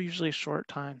those are usually short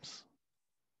times.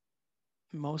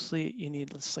 Mostly you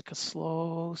need just like a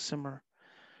slow simmer,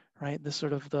 right? This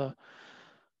sort of the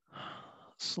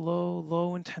slow,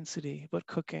 low intensity, but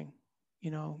cooking,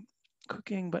 you know,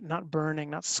 cooking, but not burning,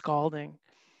 not scalding,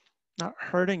 not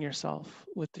hurting yourself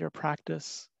with your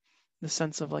practice. The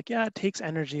sense of like, yeah, it takes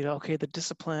energy to, okay, the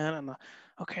discipline and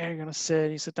okay, you're going to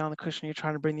sit, you sit down on the cushion, you're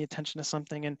trying to bring the attention to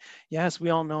something. And yes, we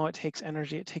all know it takes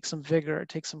energy, it takes some vigor, it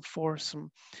takes some force,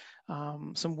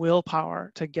 some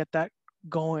willpower to get that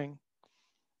going.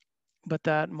 But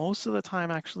that most of the time,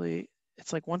 actually,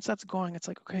 it's like once that's going, it's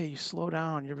like, okay, you slow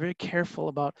down, you're very careful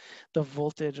about the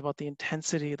voltage, about the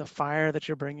intensity, the fire that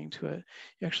you're bringing to it.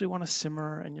 You actually want to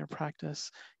simmer in your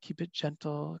practice, keep it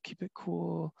gentle, keep it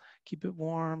cool, keep it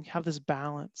warm, have this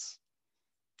balance,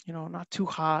 not too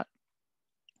hot,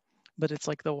 but it's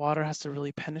like the water has to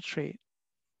really penetrate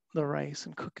the rice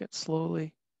and cook it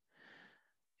slowly.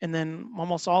 And then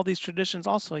almost all these traditions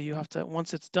also, you have to,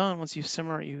 once it's done, once you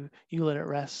simmer, you let it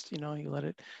rest, you let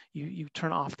it, you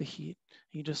turn off the heat,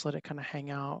 you just let it kind of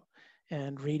hang out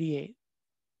and radiate.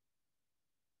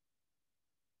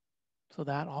 So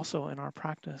that also in our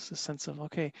practice, a sense of,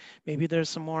 okay, maybe there's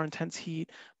some more intense heat,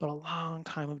 but a long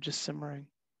time of just simmering,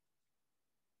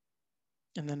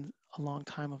 and then a long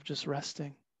time of just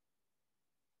resting.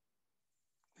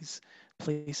 These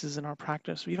places in our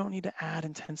practice where you don't need to add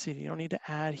intensity, you don't need to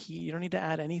add heat, you don't need to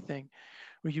add anything,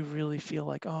 where you really feel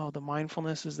like, oh, the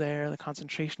mindfulness is there, the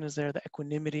concentration is there, the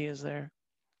equanimity is there,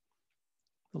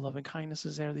 the loving kindness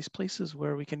is there. These places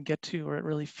where we can get to where it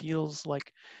really feels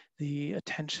like the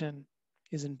attention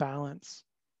is in balance.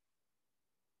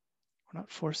 We're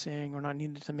not forcing, we're not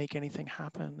needing to make anything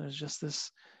happen. There's just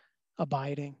this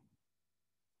abiding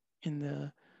in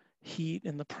the heat,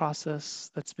 in the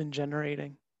process that's been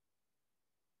generating.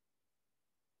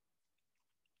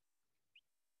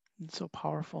 It's so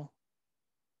powerful,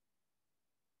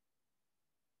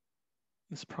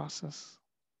 this process.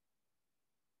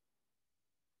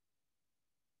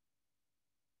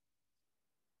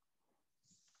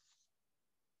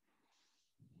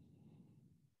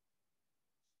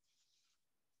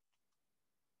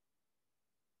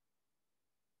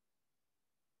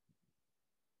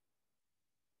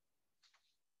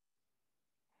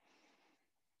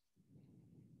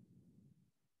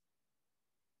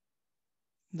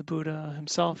 The Buddha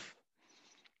himself,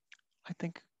 I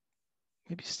think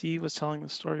maybe Steve was telling the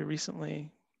story recently,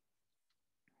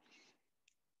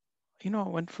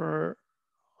 went for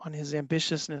on his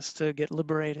ambitiousness to get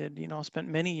liberated, spent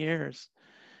many years,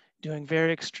 doing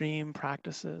very extreme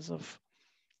practices of,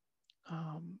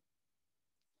 um,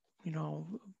 you know,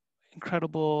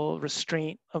 incredible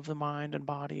restraint of the mind and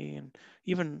body, and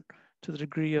even to the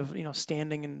degree of,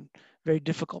 standing in very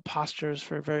difficult postures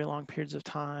for very long periods of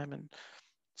time, and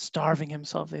starving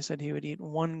himself. They said he would eat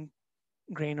 1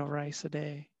 grain of rice a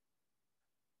day.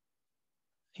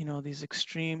 These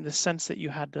extreme, the sense that you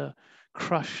had to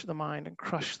crush the mind and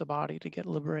crush the body to get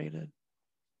liberated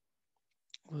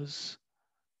was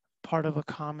part of a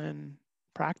common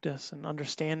practice and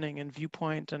understanding and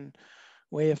viewpoint and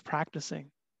way of practicing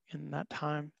in that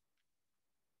time.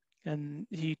 And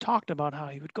he talked about how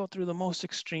he would go through the most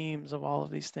extremes of all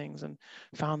of these things and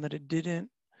found that it didn't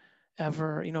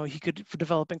ever, he could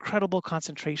develop incredible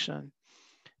concentration,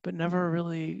 but never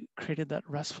really created that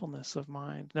restfulness of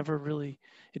mind.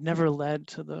 It never led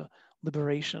to the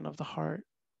liberation of the heart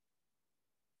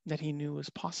that he knew was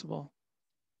possible.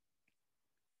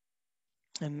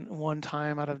 And one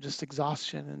time, out of just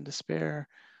exhaustion and despair,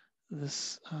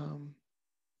 this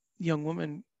young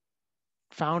woman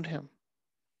found him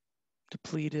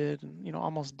depleted and,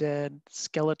 almost dead,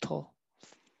 skeletal,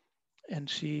 and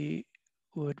she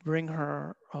would bring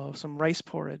her some rice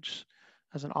porridge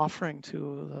as an offering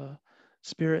to the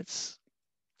spirits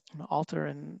on the altar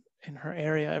in her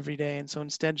area every day. And so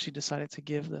instead, she decided to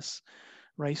give this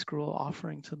rice gruel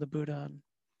offering to the Buddha, and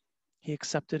he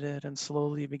accepted it and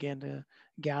slowly began to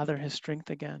gather his strength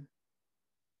again.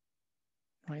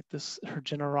 Right, her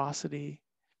generosity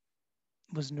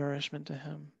was nourishment to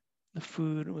him. The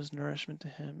food was nourishment to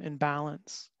him in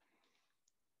balance.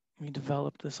 We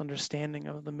developed this understanding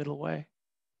of the middle way,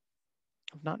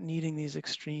 of not needing these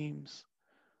extremes,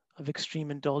 of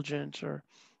extreme indulgence or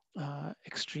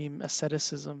extreme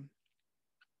asceticism.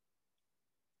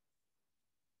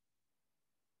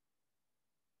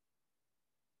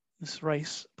 This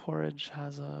rice porridge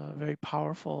has a very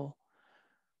powerful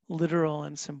literal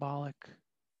and symbolic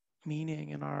meaning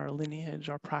in our lineage,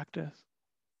 our practice.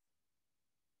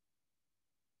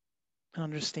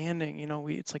 Understanding,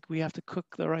 it's like we have to cook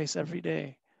the rice every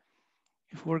day.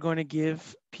 If we're going to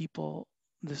give people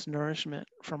this nourishment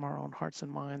from our own hearts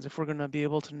and minds, if we're going to be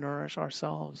able to nourish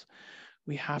ourselves,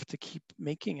 we have to keep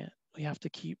making it. We have to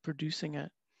keep producing it.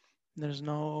 There's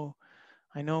no,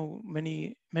 I know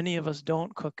many of us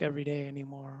don't cook every day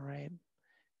anymore, right?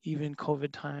 Even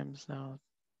COVID times now,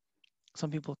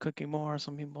 some people cooking more,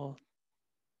 some people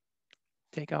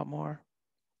take out more.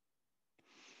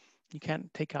 You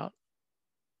can't take out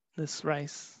this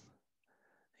rice.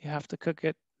 You have to cook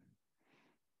it.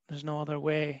 There's no other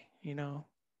way, in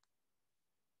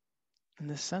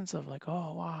this sense of like,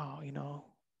 oh, wow,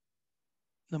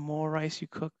 the more rice you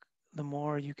cook, the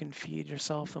more you can feed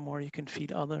yourself, the more you can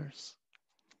feed others.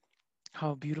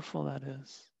 How beautiful that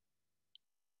is.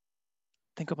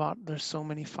 Think about there's so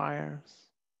many fires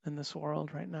in this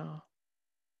world right now.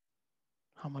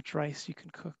 How much rice you can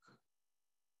cook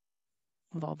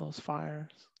with all those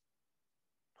fires.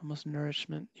 How much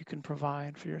nourishment you can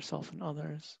provide for yourself and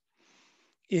others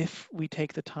if we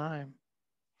take the time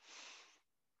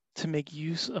to make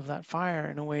use of that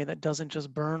fire in a way that doesn't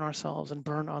just burn ourselves and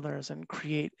burn others and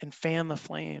create and fan the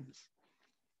flames,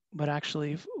 but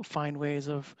actually find ways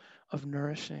of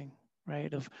nourishing,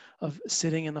 right? Of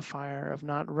sitting in the fire, of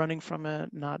not running from it,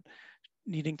 not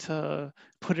needing to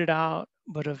put it out,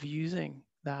 but of using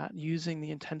the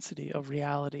intensity of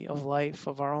reality, of life,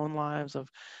 of our own lives, of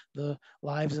the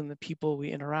lives and the people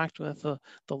we interact with, the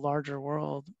larger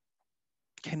world.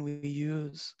 Can we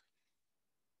use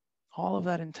all of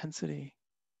that intensity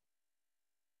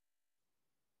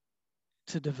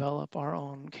to develop our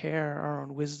own care, our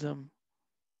own wisdom,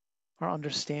 our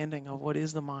understanding of what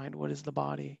is the mind, what is the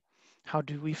body? How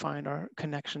do we find our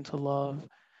connection to love,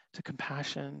 to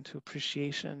compassion, to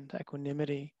appreciation, to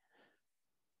equanimity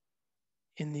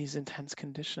in these intense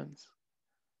conditions?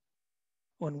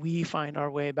 When we find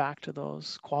our way back to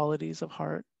those qualities of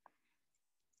heart,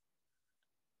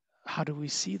 how do we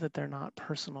see that they're not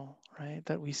personal, right?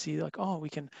 That we see like, oh, we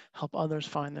can help others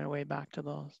find their way back to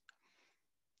those.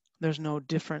 There's no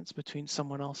difference between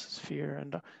someone else's fear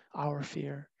and our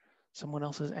fear, someone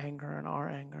else's anger and our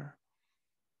anger.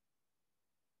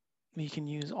 We can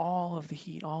use all of the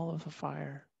heat, all of the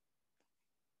fire,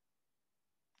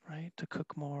 right, to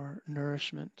cook more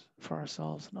nourishment for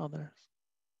ourselves and others.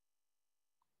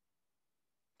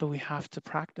 But we have to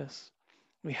practice.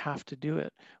 We have to do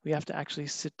it. We have to actually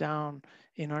sit down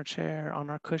in our chair,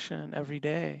 on our cushion every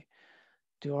day,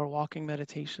 do our walking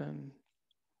meditation,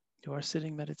 do our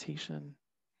sitting meditation,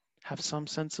 have some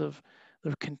sense of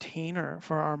the container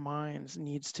for our minds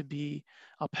needs to be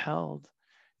upheld,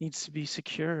 needs to be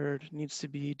secured, needs to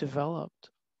be developed.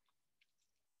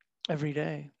 every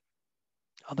day.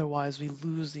 Otherwise, we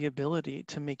lose the ability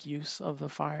to make use of the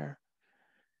fire,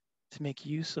 to make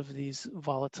use of these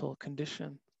volatile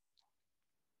conditions.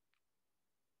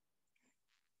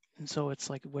 And so it's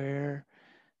like, where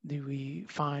do we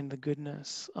find the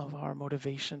goodness of our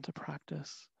motivation to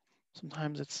practice?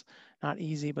 Sometimes it's not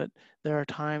easy, but there are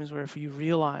times where if you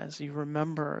realize, you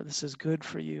remember this is good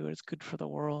for you, it's good for the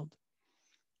world,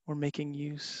 we're making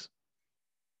use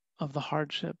of the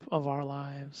hardship of our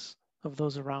lives, of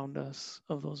those around us,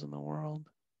 of those in the world,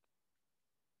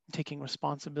 taking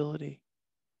responsibility,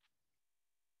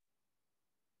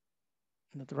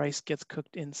 and that the rice gets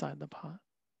cooked inside the pot,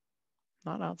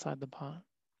 not outside the pot,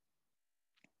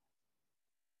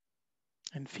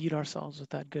 and feed ourselves with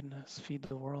that goodness, feed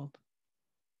the world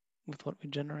with what we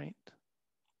generate.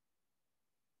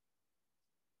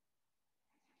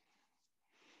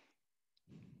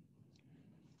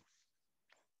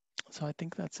 So I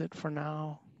think that's it for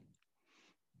now.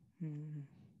 Mm.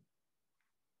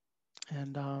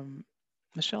 And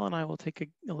Michele and I will take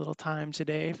a little time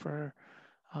today for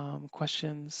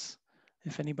questions.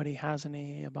 If anybody has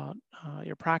any about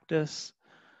your practice,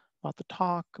 about the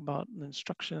talk, about the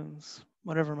instructions,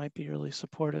 whatever might be really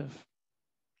supportive.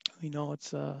 We know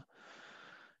it's an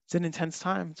intense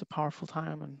time, it's a powerful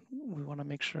time, and we want to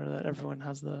make sure that everyone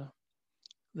has the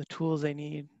tools they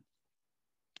need,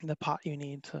 the pot you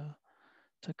need to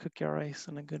cook your rice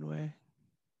in a good way.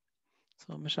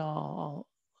 So Michele,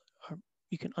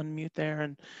 you can unmute there,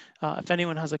 and if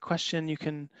anyone has a question, you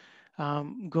can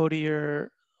go to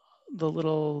the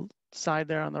little side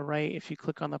there on the right. If you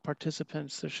click on the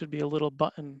participants, there should be a little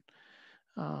button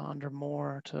under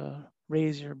more to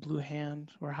raise your blue hand.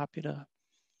 We're happy to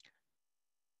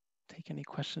take any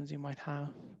questions you might have.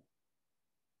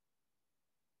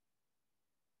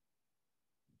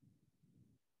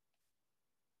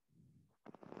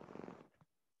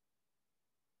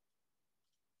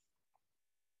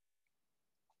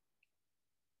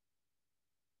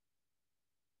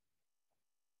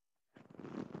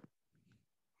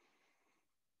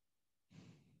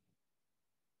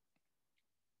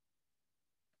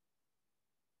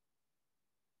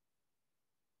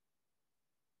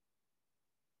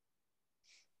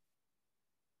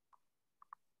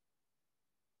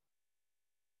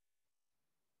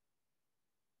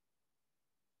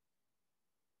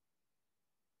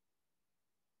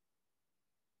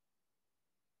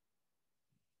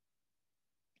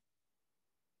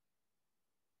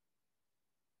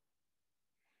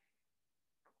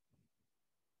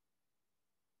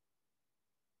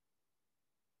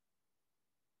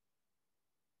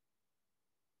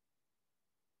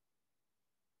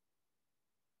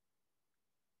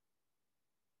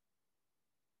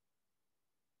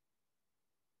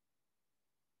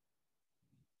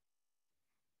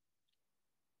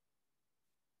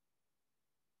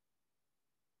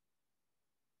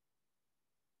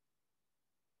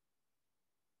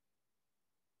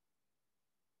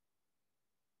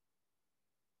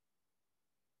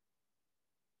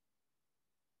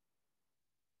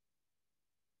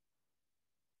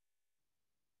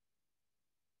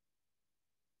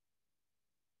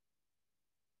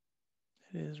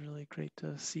 It is really great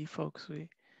to see folks.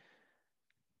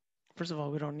 First of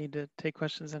all, we don't need to take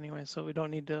questions anyway, so we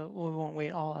don't need to. We won't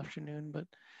wait all afternoon, but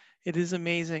it is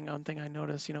amazing. One thing I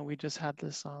noticed, we just had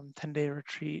this 10-day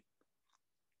retreat,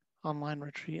 online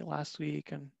retreat last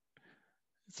week, and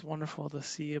it's wonderful to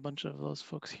see a bunch of those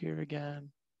folks here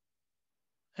again.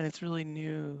 And it's really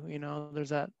new, there's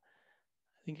that,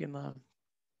 I think in the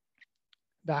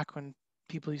back when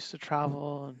people used to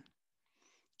travel and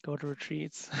go to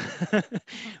retreats,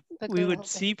 The we good would old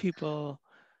see days. people,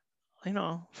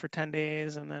 for 10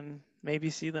 days and then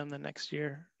maybe see them the next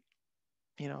year,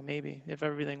 maybe if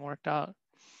everything worked out.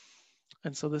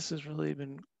 And so this has really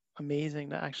been amazing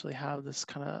to actually have this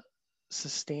kind of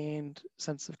sustained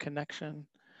sense of connection.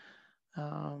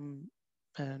 Um,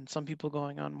 and some people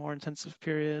going on more intensive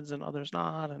periods and others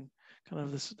not. And kind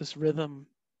of this rhythm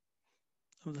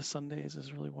of the Sundays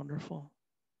is really wonderful.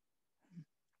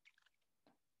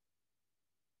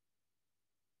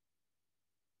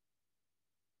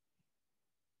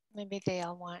 Maybe they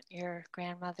all want your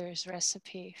grandmother's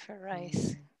recipe for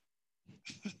rice.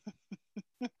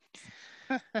 Mm.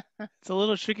 It's a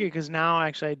little tricky because now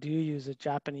actually I do use a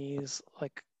Japanese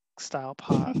like style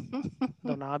pot,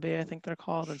 donabe I think they're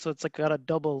called, and so it's like got a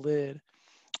double lid,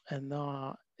 and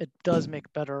it does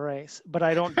make better rice. But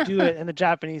I don't do it in the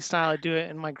Japanese style; I do it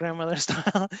in my grandmother's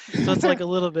style. So it's like a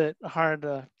little bit hard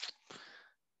to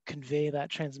convey that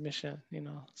transmission,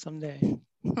 someday.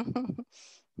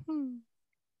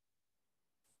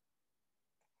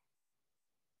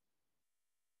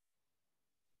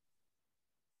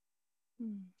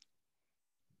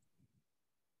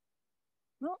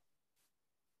 Well,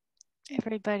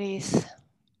 everybody's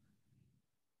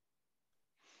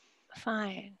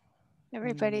fine.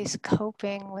 Everybody's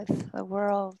coping with the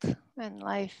world and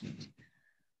life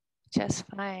just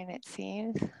fine, it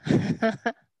seems.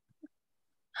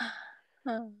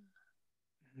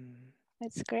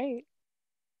 It's great.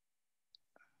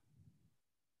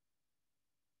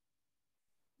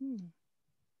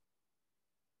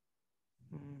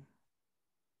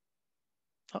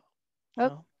 Oh,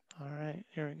 well, all right,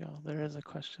 here we go. There is a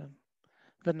question.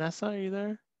 Vanessa, are you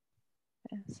there?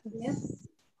 Yes.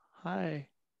 Hi.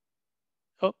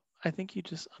 Oh, I think you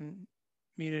just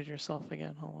unmuted yourself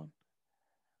again. Hold on.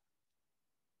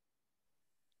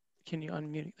 Can you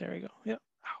unmute? There we go. Yep.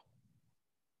 Ow.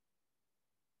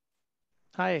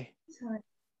 Hi. Sorry.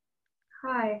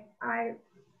 Hi.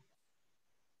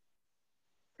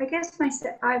 I guess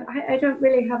I don't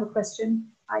really have a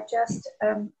question. I just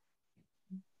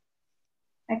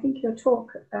I think your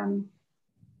talk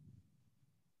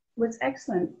was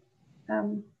excellent.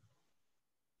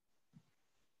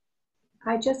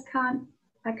 I just can't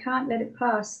let it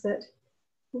pass that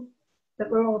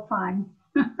we're all fine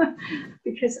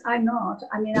because I'm not.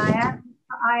 I mean, I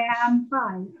am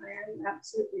fine. I am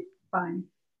absolutely fine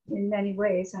in many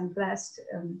ways. I'm blessed,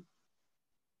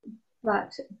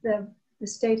 but the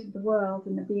state of the world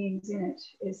and the beings in it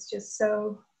is just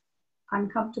so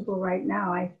uncomfortable right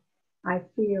now. I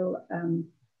feel, and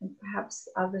perhaps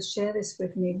others share this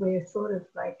with me, we're sort of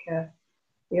like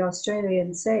the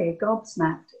Australians say,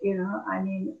 gobsmacked. You know, I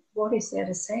mean, what is there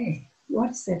to say?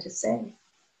 What is there to say?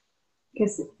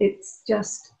 Because it's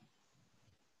just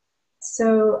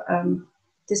so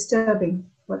disturbing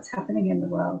what's happening in the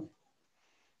world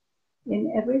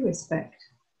in every respect.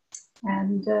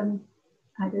 And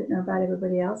I don't know about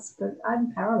everybody else, but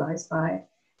I'm paralyzed by it.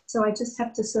 So I just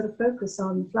have to sort of focus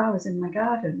on flowers in my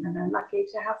garden, and I'm lucky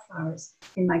to have flowers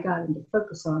in my garden to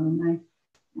focus on,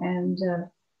 and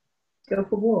go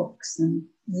for walks and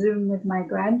Zoom with my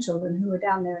grandchildren who are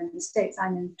down there in the States.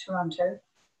 I'm in Toronto.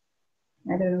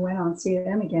 I don't know when I'll see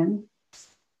them again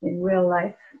in real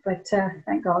life, but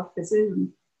thank God for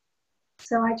Zoom.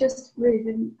 So I just really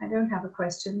I don't have a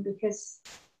question because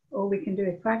all we can do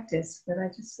is practice, but I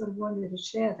just sort of wanted to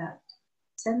share that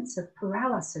sense of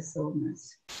paralysis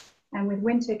almost. And with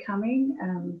winter coming,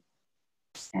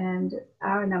 and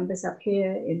our numbers up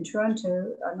here in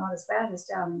Toronto are not as bad as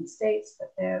down in the States,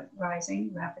 but they're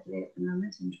rising rapidly at the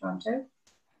moment in Toronto.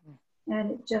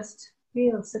 And it just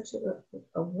feels such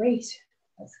a weight,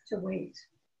 such a weight.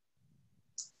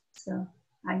 So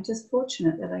I'm just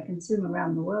fortunate that I can Zoom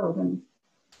around the world, and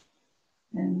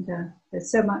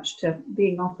there's so much to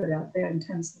being offered out there in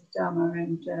terms of Dharma,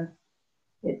 and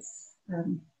it's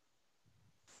I'm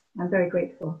very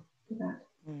grateful for that.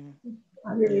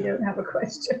 I really don't have a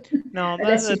question. No,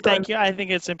 thank you. I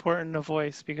think it's important to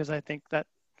voice because I think that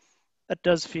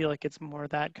does feel like it's more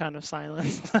that kind of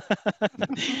silence.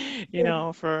 You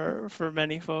know, for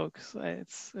many folks, and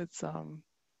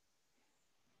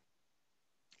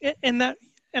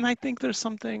I think there's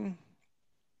something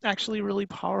actually really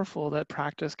powerful that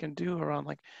practice can do around,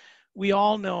 like, we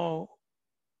all know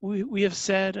we have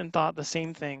said and thought the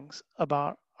same things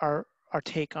about our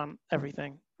take on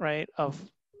everything, right? Of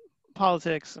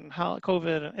politics and how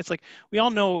COVID, it's like we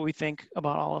all know what we think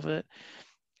about all of it.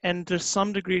 And there's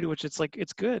some degree to which it's like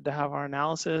it's good to have our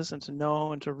analysis and to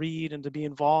know and to read and to be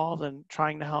involved and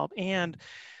trying to help. And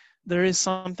there is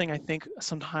something, I think,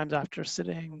 sometimes after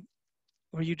sitting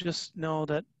where you just know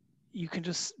that you can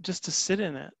just to sit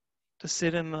in it, to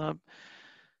sit in the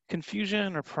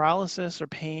confusion or paralysis or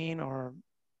pain or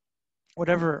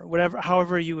whatever,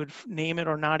 however you would name it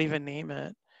or not even name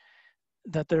it,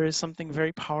 that there is something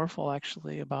very powerful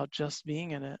actually about just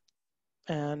being in it.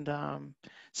 And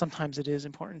sometimes it is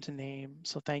important to name.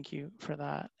 So thank you for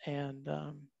that. And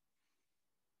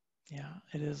yeah,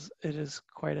 it is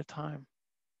quite a time.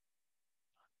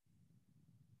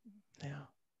 Yeah.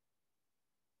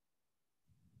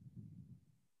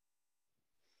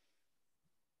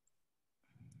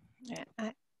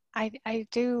 Yeah, I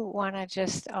do want to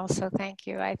just also thank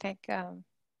you. I think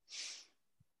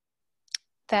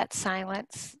that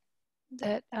silence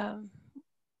that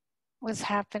was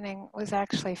happening was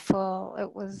actually full.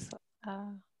 It was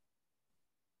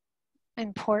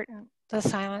important. The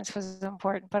silence was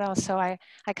important, but also I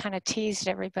kind of teased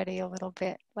everybody a little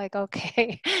bit, like,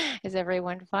 okay, is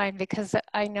everyone fine? Because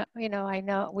I know, I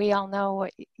know we all know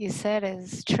what you said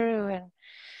is true, and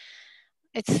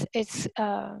it's.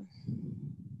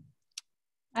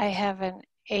 I have an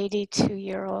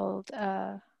 82-year-old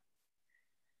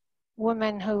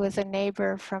woman who was a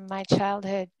neighbor from my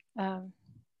childhood that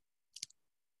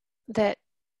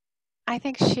I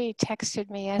think she texted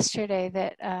me yesterday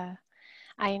that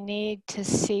I need to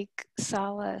seek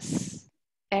solace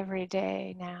every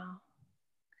day now.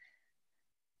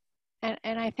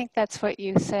 And I think that's what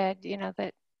you said, you know,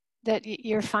 that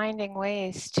you're finding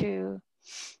ways to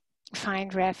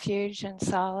find refuge and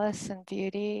solace and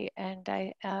beauty. And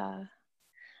I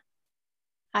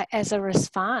as a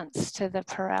response to the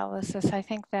paralysis, I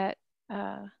think that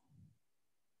I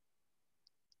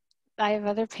have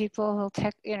other people who'll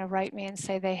write me and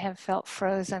say they have felt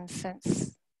frozen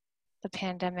since the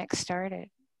pandemic started,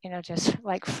 you know, just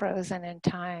like frozen in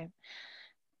time.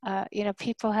 You know,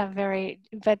 people have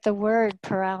but the word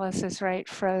paralysis, right,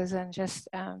 frozen, just,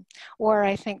 or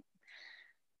I think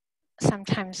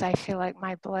sometimes I feel like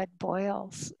my blood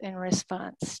boils in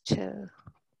response to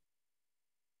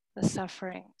the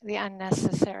suffering, the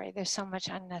unnecessary. There's so much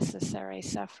unnecessary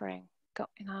suffering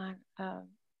going on.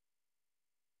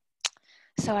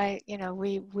 So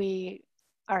we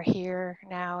are here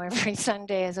now every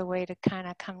Sunday as a way to kind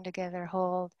of come together,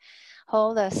 hold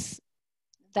us.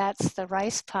 That's the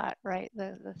rice pot, right?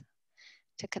 The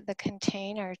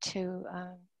container to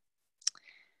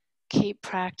keep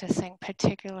practicing.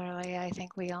 Particularly, I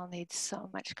think we all need so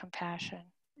much compassion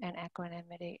and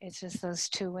equanimity. It's just those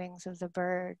two wings of the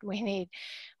bird. We need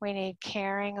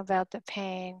caring about the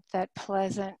pain. That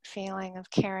pleasant feeling of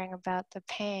caring about the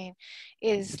pain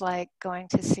is like going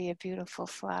to see a beautiful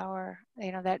flower.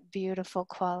 You know, that beautiful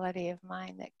quality of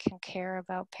mind that can care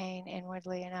about pain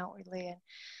inwardly and outwardly, and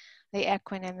the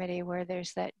equanimity where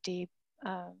there's that deep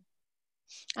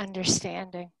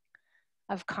understanding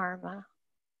of karma.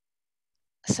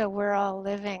 So we're all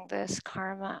living this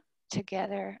karma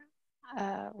together.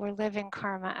 We're living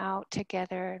karma out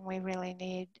together, and we really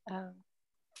need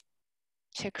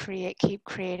to keep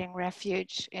creating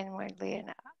refuge inwardly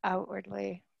and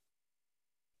outwardly.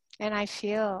 And I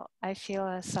feel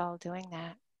us all doing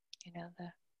that. You know,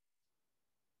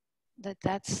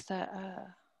 that's the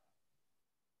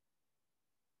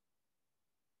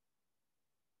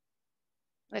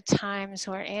times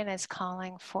we're in is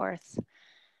calling forth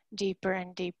deeper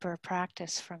and deeper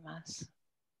practice from us.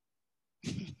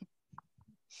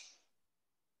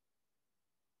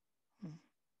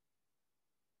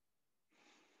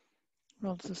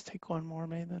 I'll just take one more,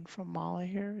 maybe then from Molly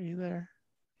here. Are you there?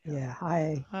 Yeah.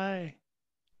 Hi. Hi.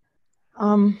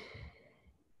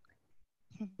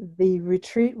 The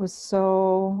retreat was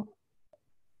so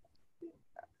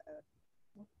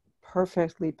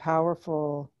perfectly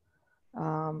powerful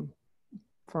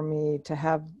for me to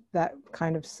have that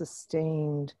kind of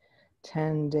sustained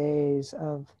 10 days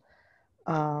of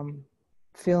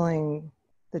feeling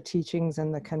the teachings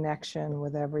and the connection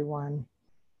with everyone.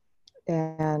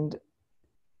 And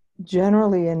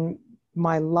generally in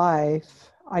my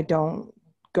life, I don't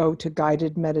go to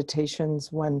guided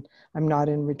meditations when I'm not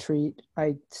in retreat.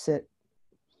 I sit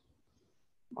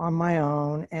on my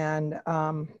own, and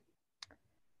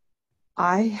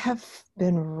I have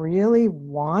been really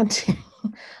wanting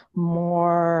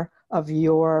more of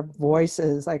your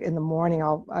voices. Like in the morning,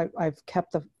 I've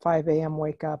kept the 5 a.m.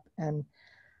 wake up, and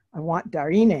I want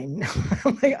Darine.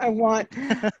 Like I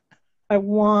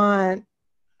want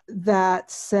that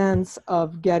sense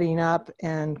of getting up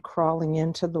and crawling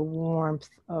into the warmth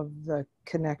of the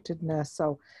connectedness.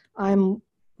 So I'm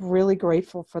really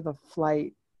grateful for the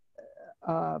flight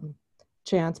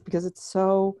chance, because it's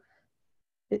so,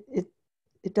 it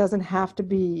doesn't have to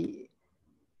be,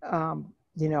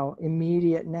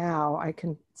 immediate now. I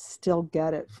can still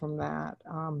get it from that.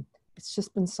 It's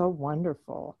just been so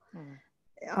wonderful.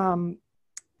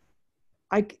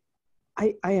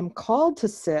 I am called to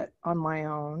sit on my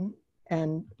own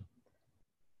and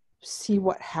see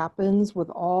what happens with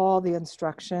all the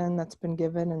instruction that's been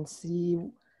given, and see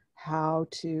how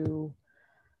to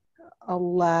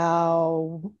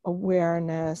allow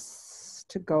awareness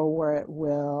to go where it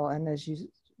will. And as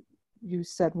you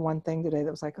said one thing today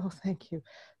that was like, oh, thank you.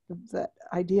 That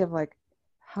idea of like,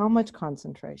 how much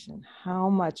concentration, how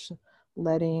much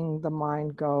letting the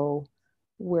mind go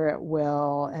where it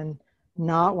will, and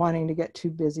not wanting to get too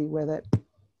busy with it.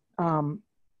 I'm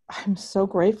so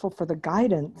grateful for the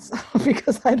guidance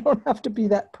because I don't have to be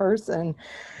that person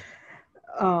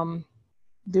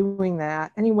doing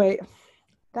that. Anyway,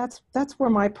 that's where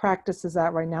my practice is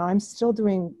at right now. I'm still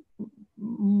doing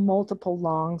multiple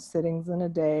long sittings in a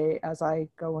day as I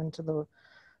go into the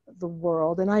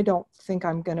world, and I don't think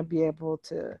I'm going to be able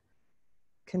to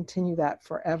continue that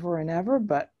forever and ever,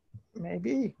 but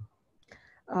maybe.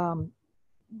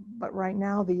 But right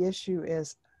now the issue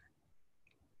is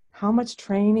how much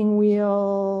training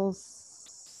wheels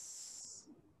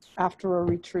after a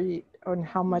retreat, and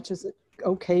how much is it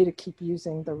okay to keep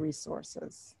using the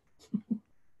resources?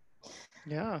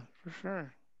 Yeah, for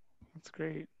sure. That's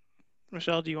great.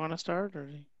 Michele, do you want to start or?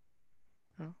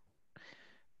 No?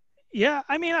 Yeah,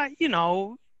 I mean, I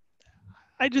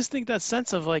just think that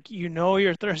sense of like,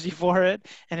 you're thirsty for it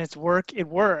and it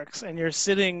works, and you're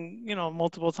sitting,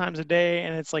 multiple times a day,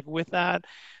 and it's like with that,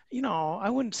 I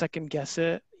wouldn't second guess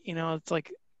it. It's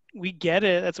like we get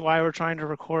it. That's why we're trying to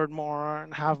record more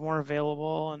and have more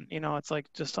available. And, it's like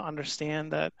just to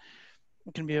understand that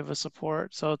it can be of a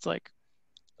support. So it's like,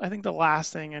 I think the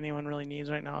last thing anyone really needs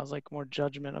right now is like more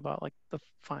judgment about like the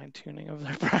fine tuning of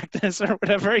their practice or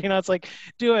whatever. It's like,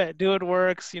 do it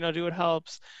works, do what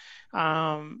helps.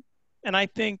 And I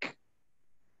think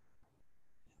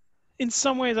in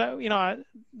some ways,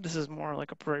 this is more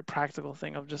like a very practical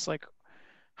thing of just like,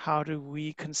 how do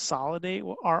we consolidate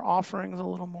our offerings a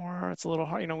little more? It's a little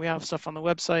hard. We have stuff on the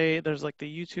website. There's like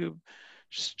the YouTube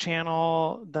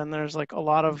channel. Then there's like a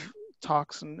lot of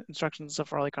talks and instructions and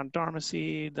stuff are like on Dharma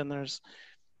Seed. Then there's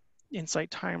Insight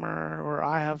Timer, or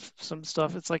I have some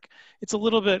stuff. It's like, it's a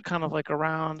little bit kind of like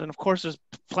around. And of course, there's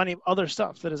plenty of other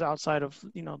stuff that is outside of,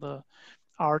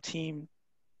 our team.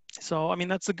 So, I mean,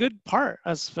 that's a good part,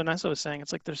 as Vanessa was saying.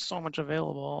 It's like there's so much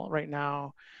available right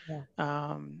now.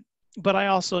 Yeah. But I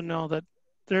also know that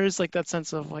there is like that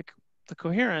sense of like the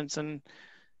coherence, and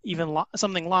even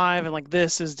something live and like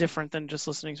this is different than just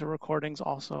listening to recordings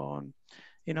also. And,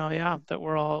 yeah, that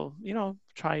we're all,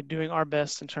 try doing our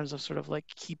best in terms of sort of like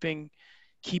keeping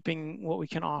what we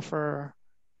can offer,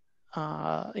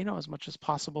 as much as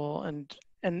possible. And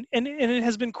it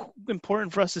has been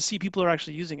important for us to see people are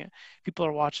actually using it. People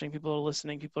are watching, people are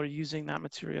listening, people are using that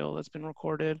material that's been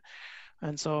recorded.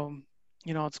 And so,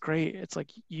 it's great. It's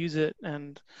like, use it.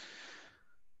 And,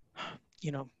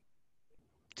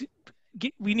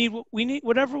 we need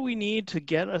whatever we need to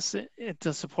get us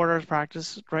to support our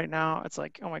practice right now. It's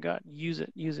like, oh my God, use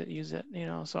it.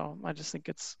 So I just think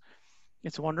it's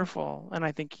wonderful. And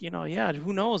I think, yeah,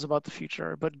 who knows about the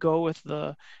future, but go with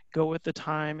the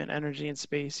time and energy and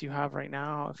space you have right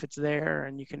now. If it's there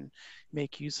and you can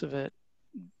make use of it,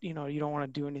 you don't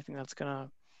want to do anything that's going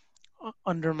to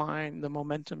undermine the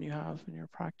momentum you have in your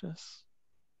practice.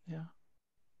 Yeah.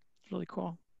 It's really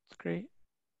cool. It's great.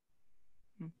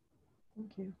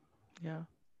 Thank you. Yeah.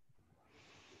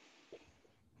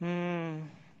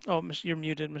 Oh, you're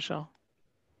muted, Michele.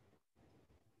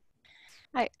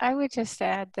 I would just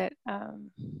add that,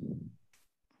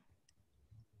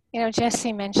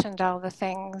 Jesse mentioned all the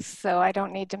things, so I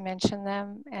don't need to mention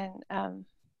them. And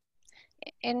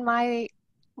in my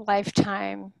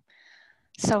lifetime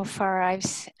so far, I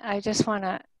just want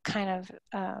to kind of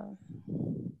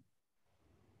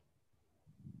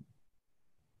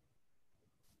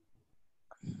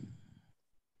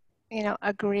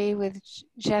agree with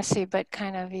Jesse, but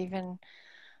kind of even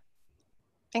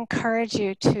encourage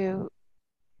you to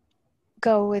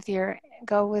go with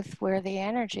where the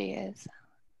energy is.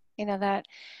 That,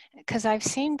 because I've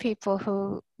seen people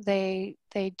who they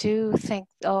do think,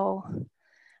 oh,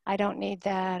 I don't need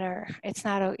that, or it's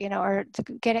not, or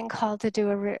getting called to do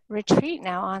a retreat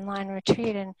now, online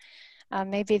retreat, and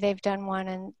maybe they've done one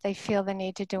and they feel the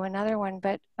need to do another one,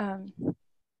 but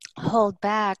hold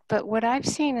back. But what I've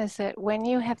seen is that when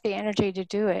you have the energy to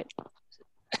do it,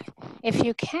 if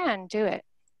you can do it,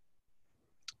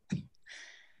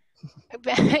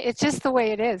 it's just the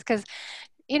way it is. Because,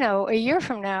 a year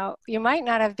from now, you might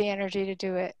not have the energy to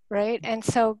do it, right? And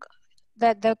so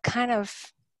that the kind of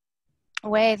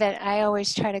way that I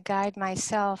always try to guide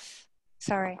myself,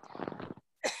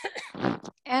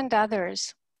 and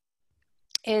others,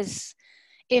 is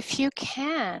if you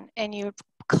can and you're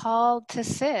called to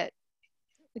sit,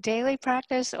 daily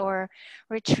practice or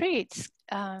retreats,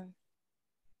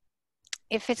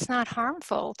 if it's not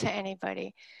harmful to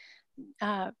anybody,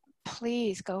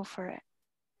 please go for it.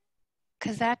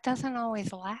 Because that doesn't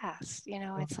always last.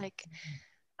 It's like,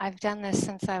 I've done this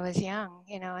since I was young,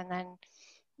 and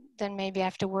then maybe I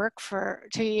have to work for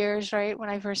 2 years, right, when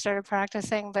I first started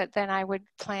practicing, but then I would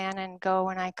plan and go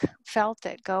when I felt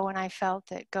it, go when I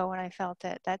felt it, go when I felt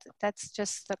it. That's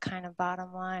just the kind of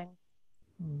bottom line.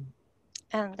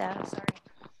 And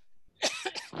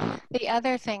the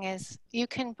other thing is, you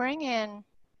can bring in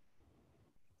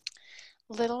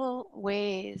little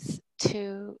ways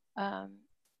to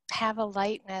have a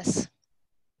lightness.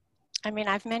 I mean,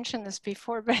 I've mentioned this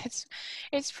before, but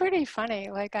it's pretty funny.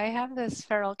 Like, I have this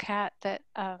feral cat that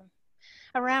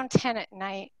around 10 at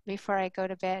night before I go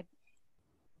to bed,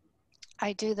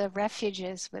 I do the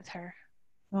refuges with her.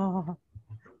 Oh.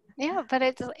 Yeah, but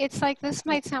it's like, this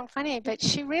might sound funny, but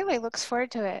she really looks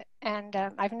forward to it. And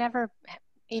I've never,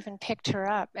 even picked her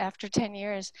up after 10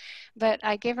 years, but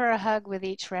I give her a hug with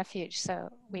each refuge. So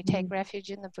we take refuge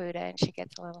in the Buddha and she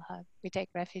gets a little hug. We take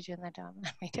refuge in the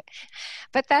Dhamma.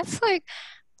 But that's like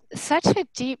such a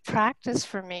deep practice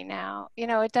for me now. You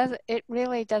know, it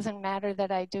really doesn't matter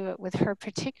that I do it with her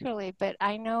particularly, but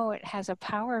I know it has a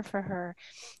power for her.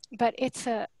 But it's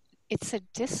a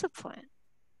discipline,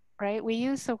 right? We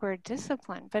use the word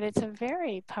discipline, but it's a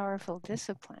very powerful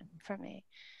discipline for me.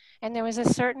 And there was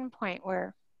a certain point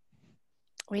where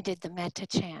we did the metta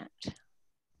chant.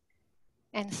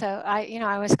 And so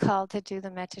I was called to do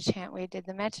the metta chant. We did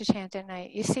the metta chant at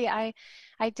night. You see, I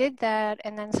did that,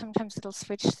 and then sometimes it'll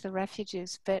switch to the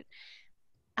refuges, but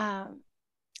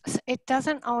it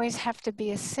doesn't always have to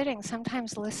be a sitting.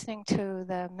 Sometimes listening to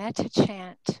the metta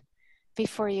chant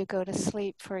before you go to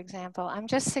sleep, for example. I'm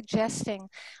just suggesting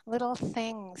little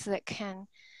things that can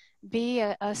be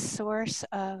a source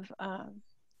of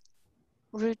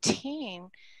routine,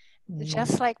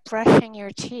 just like brushing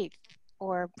your teeth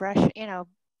or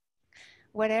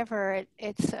whatever.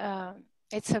 It's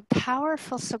a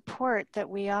powerful support that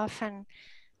we often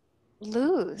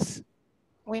lose.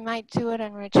 We might do it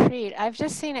on retreat. I've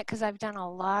just seen it because I've done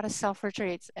a lot of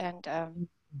self-retreats, and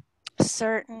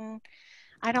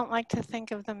I don't like to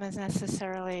think of them as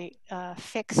necessarily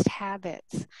fixed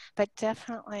habits, but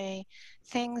definitely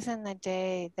things in the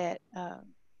day that,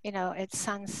 it's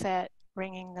sunset,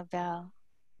 ringing the bell.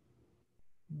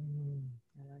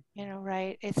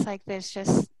 Right? It's like there's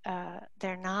just,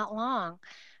 they're not long,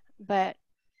 but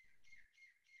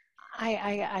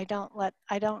I don't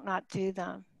not do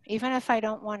them. Even if I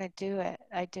don't want to do it,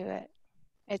 I do it.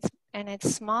 It's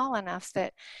small enough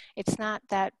that it's not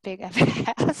that big of a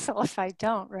hassle if I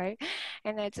don't, right?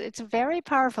 And it's very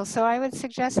powerful. So I would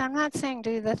suggest, I'm not saying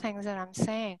do the things that I'm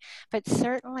saying, but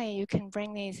certainly you can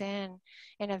bring these in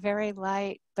a very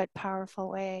light but powerful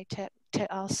way to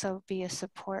also be a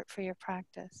support for your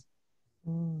practice.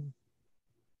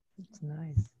 That's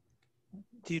nice.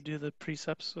 Do you do the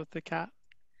precepts with the cat?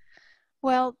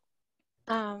 Well,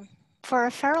 for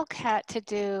a feral cat to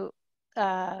do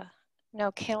no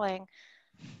killing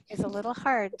is a little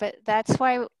hard, but that's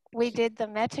why we did the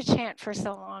metta chant for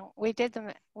so long. She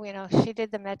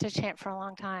did the metta chant for a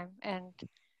long time, and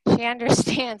she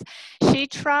understands. She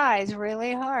tries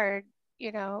really hard,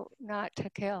 not to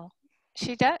kill.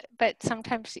 She does, but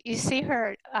sometimes you see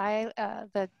her eye,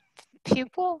 the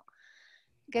pupil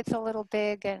gets a little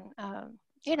big, and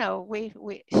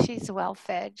she's well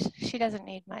fed. She doesn't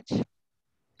need much.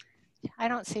 I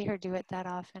don't see her do it that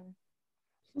often,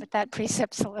 but that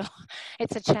precept's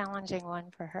it's a challenging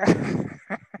one for her.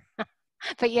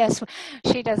 But yes,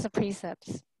 she does the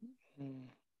precepts.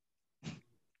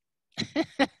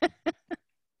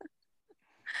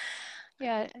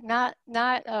 Yeah, not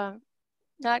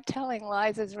telling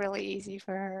lies is really easy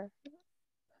for her.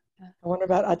 I wonder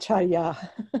about acharya.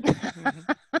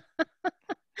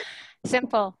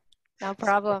 Simple, no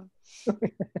problem.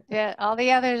 Yeah, all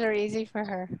the others are easy for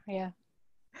her. Yeah.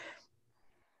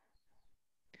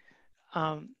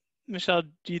 Michele,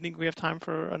 do you think we have time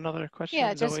for another question?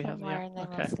 Yeah, just Zoe one more, and then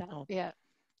we'll stop. Yeah.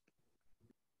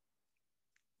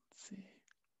 Let's see.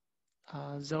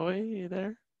 Zoe, you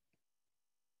there?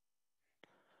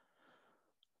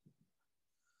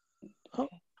 Oh,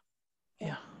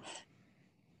 yeah.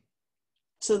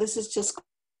 So this is just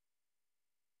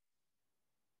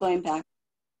going back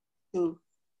to,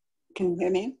 can you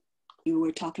hear me? You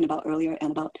were talking about earlier,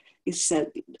 and about, you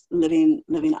said living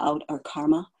out our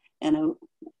karma, and I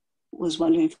was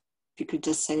wondering if you could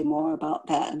just say more about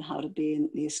that and how to be in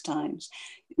these times.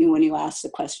 When you asked the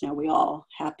question, are we all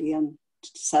happy and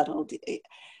settled?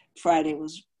 Friday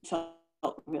felt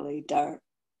really dark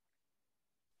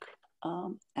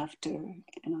after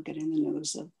getting the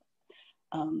news of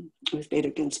Ruth Bader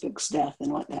Ginsburg's death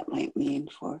and what that might mean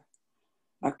for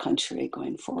our country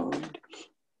going forward.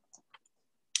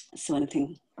 So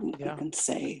anything you can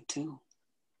say to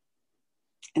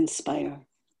inspire.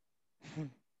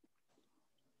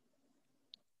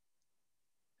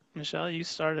 Michele, you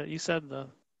started. You said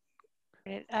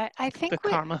I think the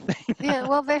karma thing. Yeah,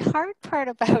 well, the hard part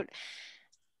about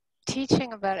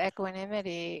teaching about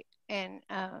equanimity in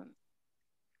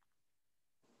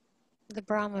the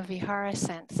Brahma Vihara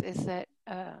sense is that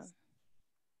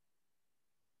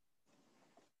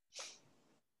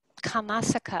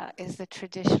kamasaka is the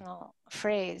traditional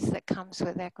phrase that comes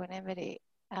with equanimity.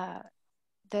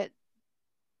 That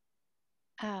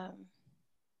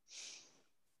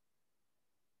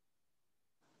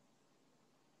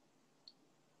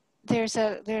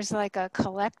there's like a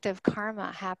collective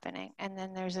karma happening, and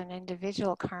then there's an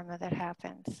individual karma that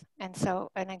happens. And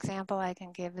so an example I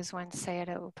can give is when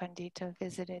Sayadaw U Pandita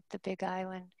visited the Big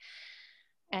Island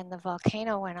and the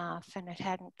volcano went off, and it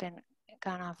hadn't been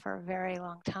gone off for a very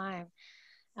long time.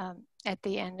 At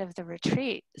the end of the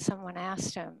retreat, someone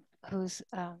asked him, whose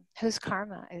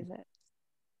karma is it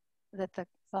that the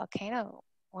volcano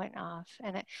went off?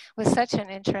 And it was such an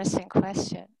interesting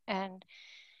question. And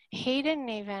he didn't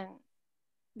even,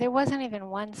 there wasn't even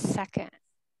 1 second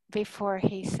before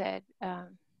he said,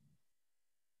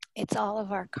 it's all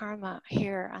of our karma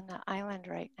here on the island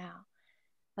right now.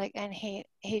 Like, and he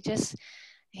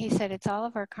said, it's all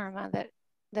of our karma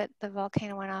that the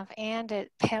volcano went off, and at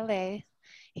Pele,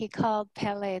 he called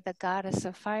Pele the goddess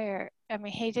of fire. I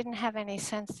mean, he didn't have any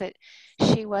sense that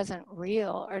she wasn't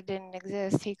real or didn't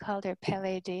exist. He called her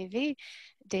Pele Devi,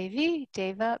 Devi,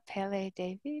 Deva, Pele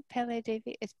Devi, Pele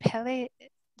Devi. It's Pele.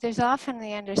 There's often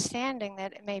the understanding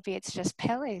that maybe it's just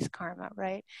Pele's karma,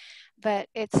 right? But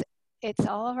it's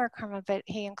all of our karma. But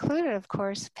he included, of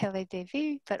course, Pele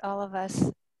Devi, but all of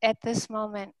us at this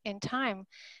moment in time,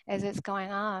 as it's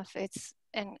going off,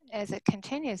 and as it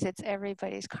continues, it's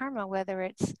everybody's karma, whether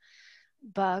it's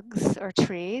bugs or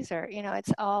trees or,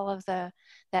 it's all of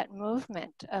that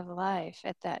movement of life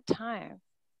at that time.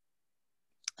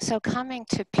 So coming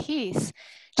to peace,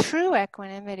 true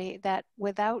equanimity, that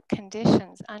without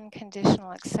conditions,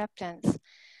 unconditional acceptance,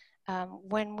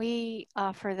 when we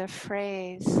offer the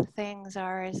phrase, things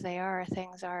are as they are,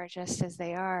 things are just as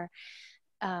they are,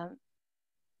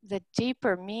 the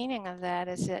deeper meaning of that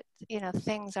is that,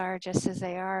 things are just as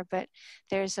they are, but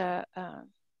there's a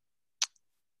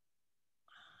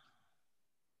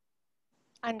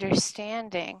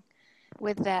understanding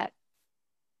with that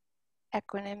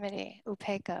equanimity,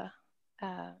 upekkha,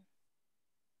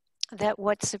 that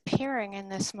what's appearing in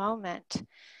this moment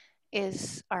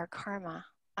is our karma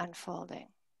unfolding.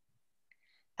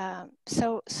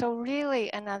 So really,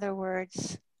 in other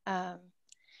words,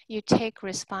 you take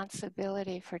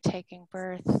responsibility for taking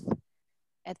birth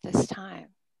at this time.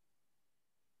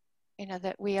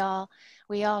 That we all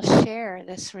share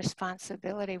this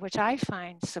responsibility, which I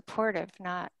find supportive,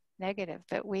 not negative.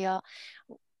 But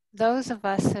those of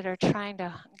us that are trying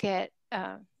to get,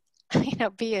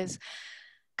 be as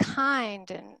kind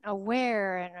and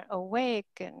aware and awake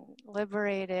and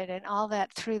liberated and all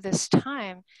that through this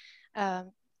time,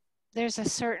 there's a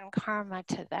certain karma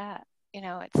to that.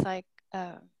 It's like,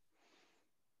 and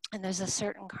there's a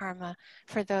certain karma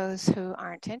for those who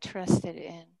aren't interested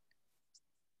in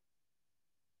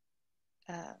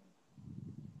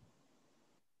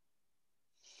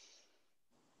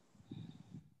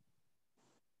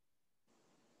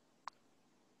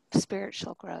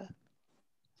spiritual growth,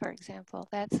 for example.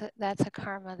 That's a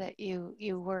karma that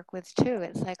you work with too.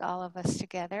 It's like all of us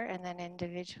together and then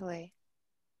individually.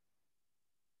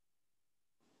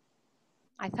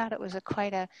 I thought it was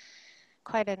quite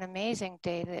an amazing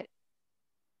day that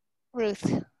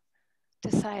Ruth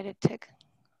decided to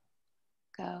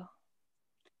go.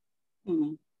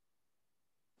 Mm-hmm.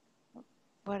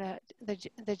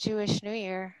 The Jewish New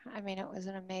Year. I mean, it was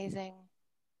an amazing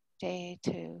day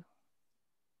to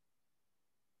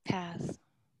pass.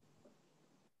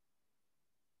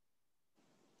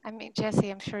 I mean,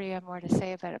 Jesse, I'm sure you have more to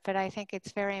say about it, but I think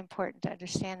it's very important to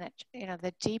understand that,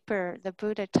 the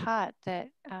Buddha taught that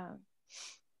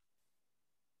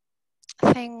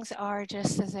things are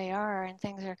just as they are, and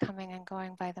things are coming and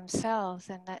going by themselves,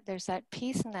 and that there's that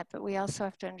peace in that. But we also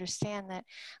have to understand that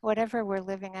whatever we're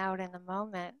living out in the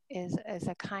moment is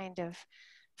a kind of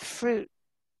fruit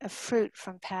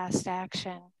from past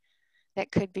action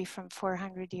that could be from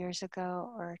 400 years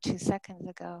ago or 2 seconds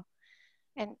ago.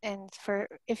 And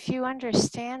if you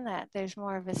understand that, there's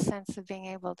more of a sense of being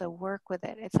able to work with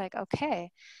it. It's like,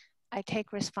 okay, I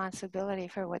take responsibility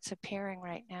for what's appearing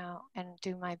right now and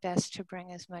do my best to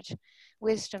bring as much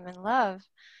wisdom and love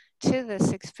to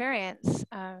this experience,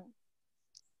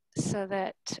 so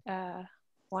that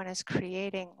one is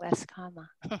creating less karma.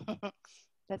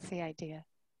 That's the idea.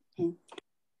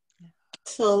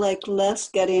 So like less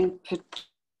getting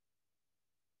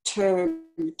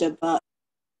perturbed about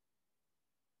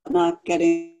not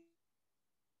getting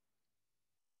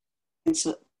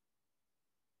so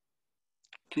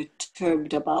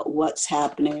perturbed about what's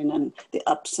happening and the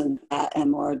ups and that, and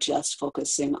more just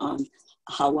focusing on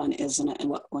how one is in it and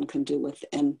what one can do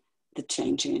within the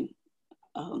changing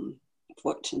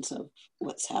fortunes of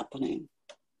what's happening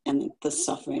and the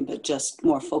suffering, but just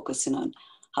more focusing on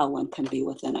how one can be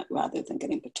within it rather than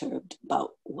getting perturbed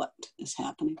about what is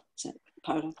happening. Is that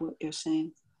part of what you're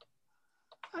saying?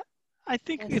 I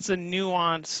think it's a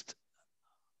nuanced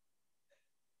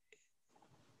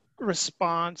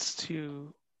response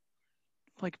to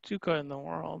like dukkha in the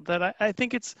world that I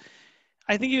think it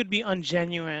would be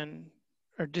ungenuine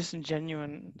or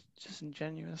disingenuous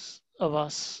of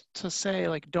us to say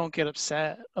like, don't get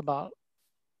upset about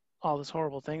all these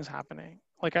horrible things happening.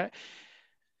 Like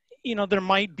there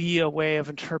might be a way of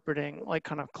interpreting like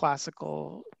kind of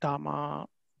classical Dhamma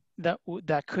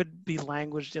that could be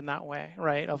languaged in that way,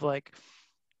 right? Of like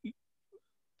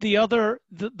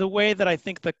the way that I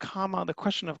think the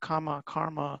question of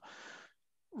karma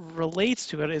relates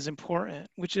to it is important,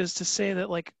 which is to say that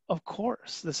like, of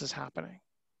course this is happening,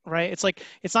 right? It's like,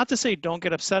 it's not to say don't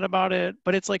get upset about it,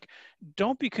 but it's like,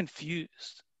 don't be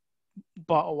confused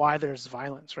about why there's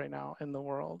violence right now in the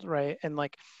world, right? And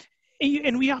like,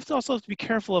 and we have to be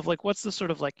careful of like, what's the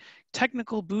sort of like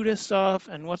technical Buddhist stuff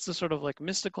and what's the sort of like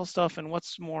mystical stuff and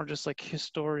what's more just like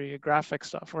historiographic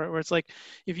stuff, right? Where it's like,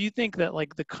 if you think that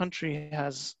like the country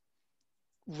has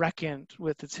reckoned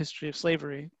with its history of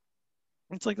slavery,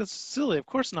 it's like, that's silly. Of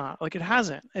course not. Like, it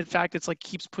hasn't. In fact, it's like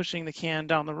keeps pushing the can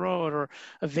down the road or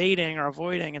evading or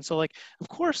avoiding. And so like, of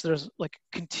course there's like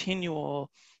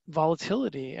continual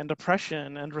volatility and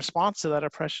oppression and response to that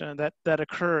oppression that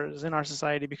occurs in our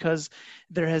society because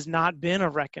there has not been a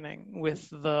reckoning with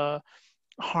the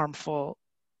harmful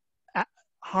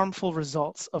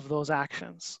results of those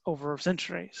actions over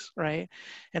centuries, right?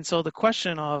 And so the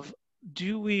question of,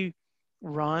 do we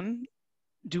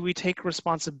take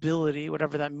responsibility,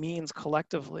 whatever that means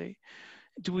collectively?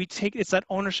 It's that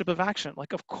ownership of action.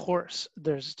 Like, of course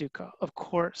there's dukkha. Of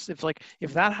course,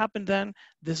 if that happened then,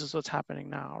 this is what's happening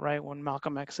now, right? When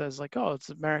Malcolm X says like, oh, it's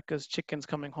America's chickens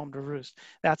coming home to roost.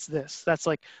 That's this. That's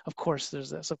like, of course there's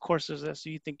this. Of course there's this.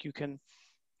 You think you can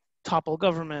topple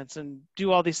governments and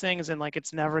do all these things and like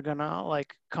it's never gonna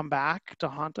like come back to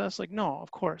haunt us? Like, no, of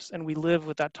course. And we live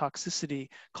with that toxicity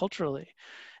culturally.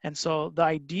 And so the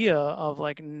idea of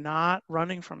like not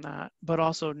running from that, but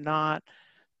also not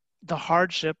the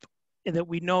hardship that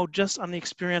we know just on the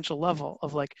experiential level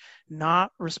of like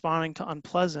not responding to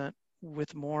unpleasant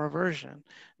with more aversion,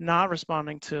 not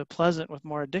responding to pleasant with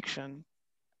more addiction,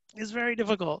 is very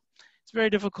difficult. It's very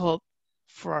difficult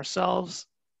for ourselves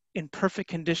in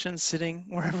perfect conditions, sitting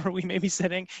wherever we may be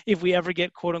sitting, if we ever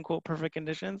get quote unquote perfect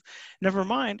conditions, never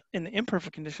mind in the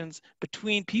imperfect conditions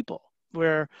between people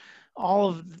where all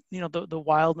of the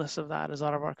wildness of that is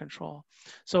out of our control.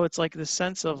 So it's like this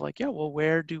sense of like, yeah, well,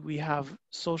 where do we have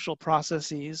social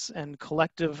processes and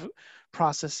collective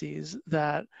processes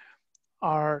that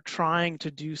are trying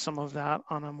to do some of that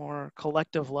on a more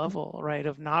collective level, right?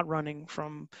 Of not running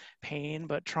from pain,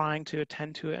 but trying to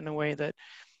attend to it in a way that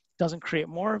doesn't create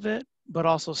more of it, but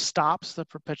also stops the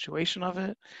perpetuation of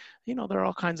it. There are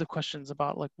all kinds of questions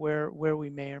about like where we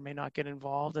may or may not get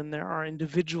involved, and there are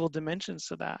individual dimensions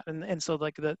to that. And so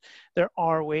like there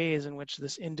are ways in which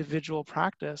this individual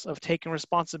practice of taking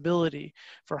responsibility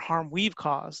for harm we've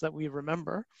caused that we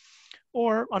remember,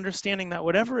 or understanding that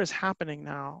whatever is happening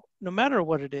now, no matter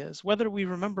what it is, whether we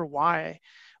remember why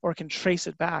or can trace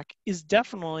it back, is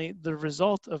definitely the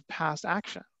result of past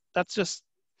action. That's just,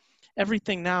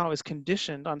 everything now is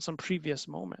conditioned on some previous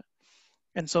moment.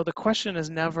 And so the question is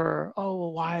never, oh,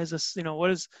 well, why is this,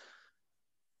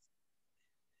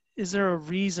 is there a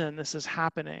reason this is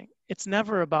happening? It's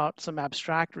never about some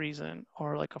abstract reason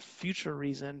or like a future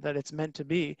reason that it's meant to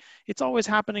be. It's always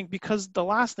happening because the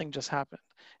last thing just happened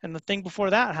and the thing before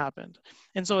that happened.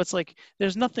 And so it's like,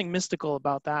 there's nothing mystical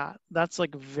about that. That's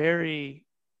like very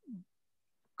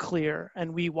clear.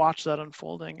 And we watch that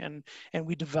unfolding and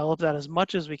we develop that as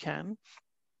much as we can,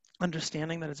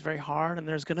 understanding that it's very hard and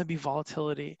there's going to be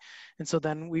volatility. And so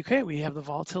then we have the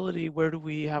volatility. Where do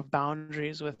we have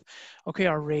boundaries with, okay,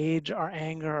 our rage, our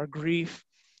anger, our grief?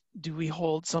 Do we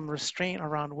hold some restraint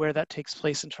around where that takes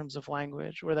place in terms of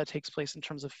language, where that takes place in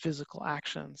terms of physical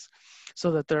actions, so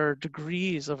that there are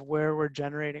degrees of where we're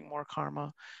generating more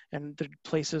karma and the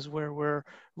places where we're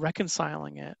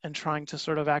reconciling it and trying to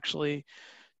sort of actually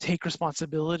take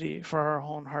responsibility for our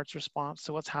own heart's response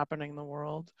to what's happening in the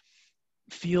world?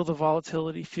 Feel the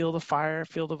volatility, feel the fire,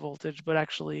 feel the voltage, but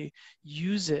actually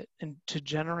use it and to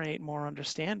generate more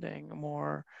understanding,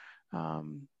 more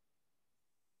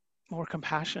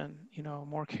compassion,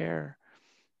 more care.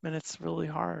 And it's really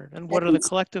hard. And what are the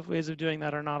collective ways of doing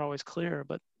that are not always clear,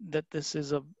 but that this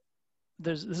is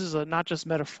a not just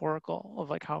metaphorical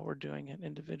of like how we're doing it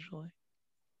individually.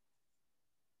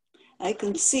 I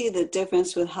can see the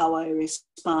difference with how I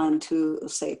respond to,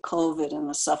 say, COVID and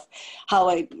the stuff, how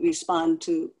I respond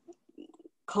to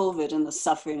COVID and the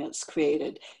suffering it's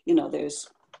created. There's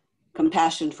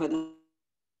compassion for the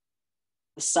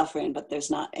suffering, but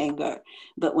there's not anger.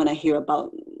 But when I hear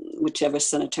about whichever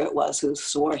senator it was who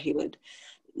swore he would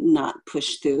not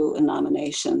push through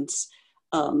nominations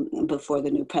before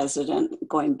the new president,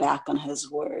 going back on his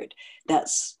word.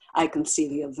 I can see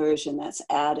the aversion that's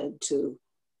added to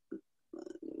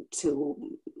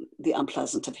the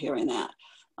unpleasant of hearing that,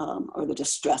 or the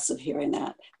distress of hearing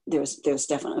that. There's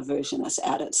definite aversion that's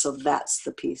added. So that's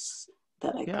the piece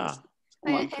that I guess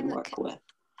one can work with.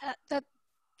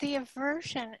 The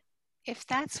aversion, if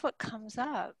that's what comes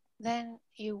up, then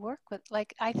you work with,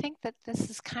 like, I think that this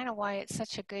is kind of why it's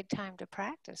such a good time to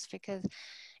practice, because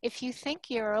if you think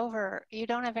you're over, you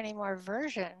don't have any more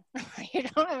aversion, you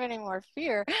don't have any more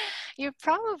fear, you're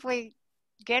probably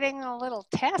getting a little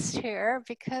test here,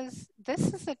 because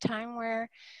this is a time where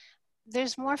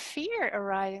there's more fear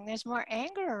arising, there's more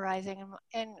anger arising,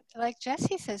 and like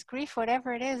Jessie says, grief,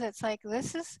 whatever it is, it's like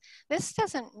this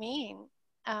doesn't mean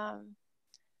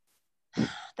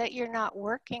that you're not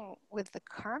working with the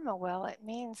karma well. It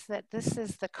means that this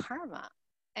is the karma,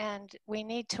 and we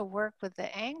need to work with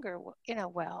the anger,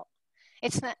 well.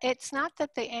 It's not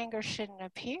that the anger shouldn't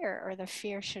appear or the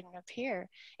fear shouldn't appear.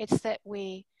 It's that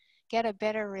we get a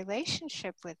better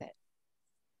relationship with it.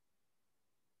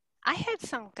 I had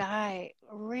some guy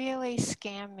really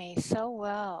scam me so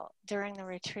well during the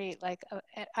retreat. Like,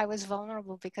 I was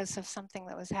vulnerable because of something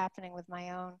that was happening with my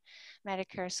own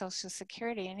Medicare, Social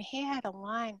Security. And he had a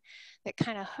line that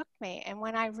kind of hooked me. And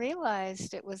when I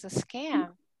realized it was a scam,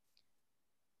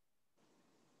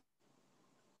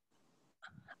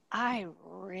 I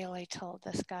really told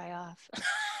this guy off.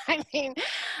 I mean,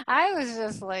 I was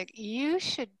just like, you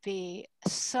should be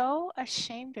so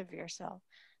ashamed of yourself.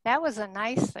 That was a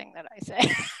nice thing that I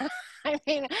said. I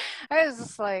mean, I was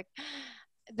just like,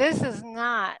 this is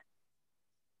not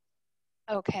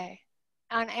okay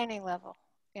on any level.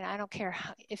 I don't care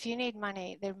how, if you need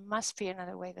money, there must be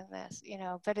another way than this,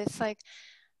 but it's like,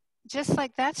 just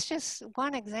like, that's just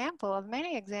one example of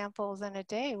many examples in a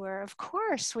day where, of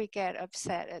course, we get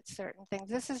upset at certain things.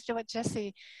 This is what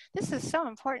Jessie, this is so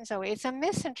important, Zoe. It's a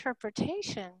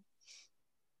misinterpretation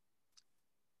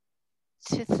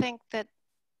to think that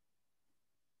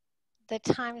the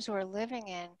times we're living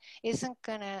in isn't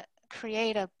going to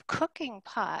create a cooking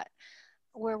pot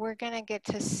where we're going to get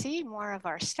to see more of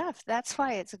our stuff. That's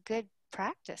why it's a good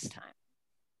practice time.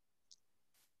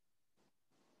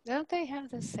 Don't they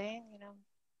have the saying,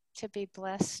 to be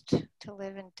blessed to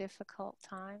live in difficult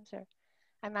times? Or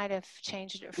I might have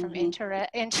changed it from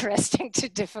interesting to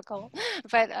difficult,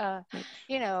 but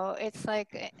it's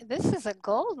like, this is a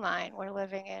gold mine we're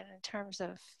living in terms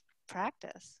of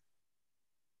practice.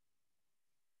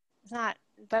 It's not,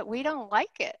 but we don't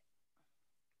like it.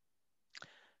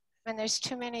 And there's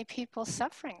too many people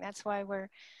suffering. That's why we're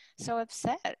so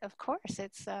upset. Of course,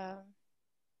 it's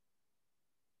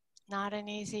not an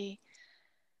easy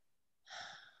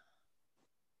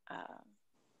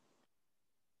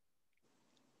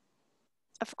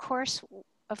of course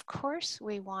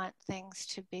we want things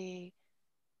to be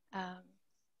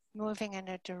moving in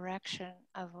a direction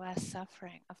of less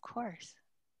suffering, of course.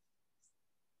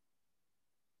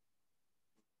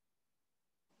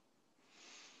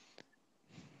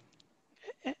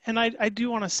 And I do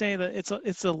want to say that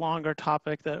it's a longer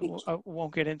topic that I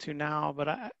won't get into now, but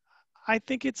I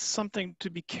think it's something to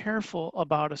be careful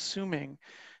about assuming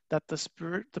that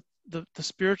the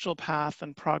spiritual path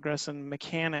and progress and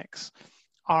mechanics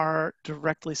are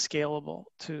directly scalable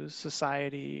to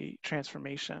society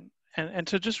transformation. And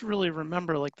to just really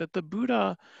remember, like, that the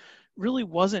Buddha really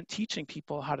wasn't teaching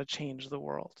people how to change the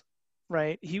world,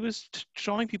 right? He was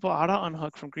showing people how to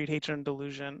unhook from greed, hatred, and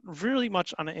delusion, really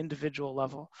much on an individual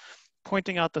level,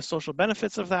 pointing out the social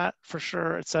benefits of that, for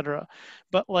sure, et cetera.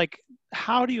 But, like,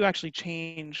 how do you actually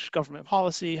change government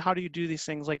policy? How do you do these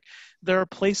things? Like, there are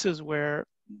places where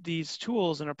these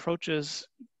tools and approaches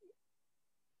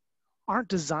aren't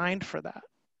designed for that,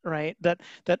 right? That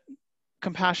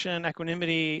compassion,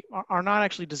 equanimity are not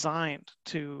actually designed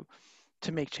to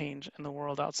make change in the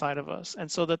world outside of us.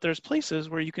 And so that there's places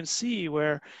where you can see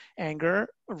where anger,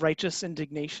 righteous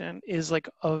indignation is like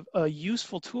a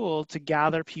useful tool to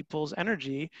gather people's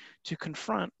energy to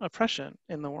confront oppression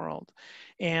in the world.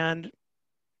 And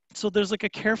so there's like a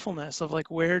carefulness of, like,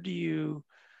 where do you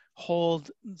hold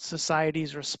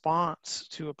society's response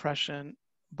to oppression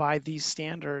by these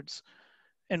standards,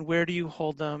 and where do you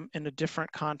hold them in a different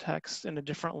context, in a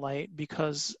different light,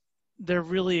 because they're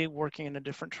really working in a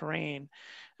different terrain.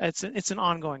 It's an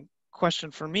ongoing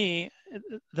question for me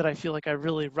that I feel like I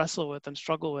really wrestle with and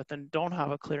struggle with and don't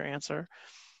have a clear answer.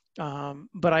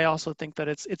 But I also think that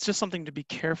it's just something to be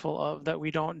careful of, that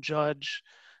we don't judge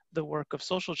the work of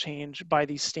social change by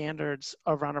these standards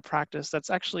around a practice that's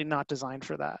actually not designed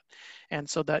for that. And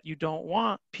so that you don't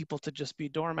want people to just be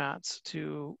doormats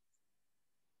to,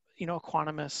 you know,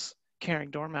 equanimous,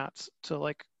 caring doormats to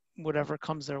like whatever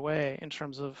comes their way in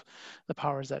terms of the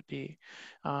powers that be.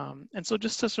 And so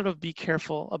just to sort of be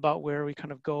careful about where we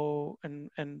kind of go and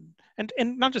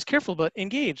not just careful, but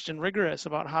engaged and rigorous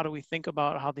about how do we think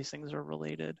about how these things are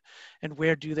related and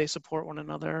where do they support one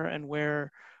another and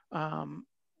where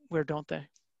don't they,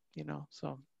 you know?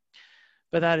 So,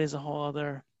 but that is a whole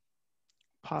other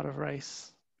pot of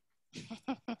rice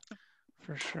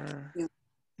for sure. Yeah.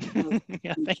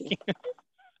 Yeah, Thank thank you.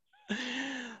 you.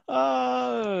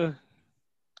 Oh,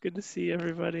 good to see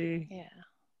everybody. Yeah.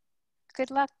 Good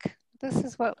luck. This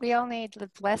is what we all need, the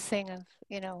blessing of,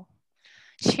 you know,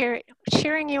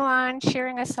 cheering you on,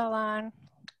 cheering us all on.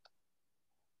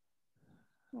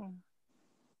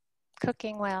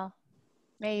 Cooking well.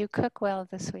 May you cook well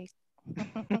this week.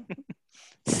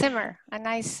 Simmer, a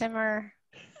nice simmer.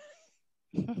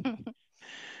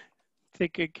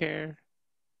 Take good care.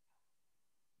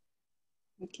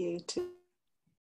 Thank you too.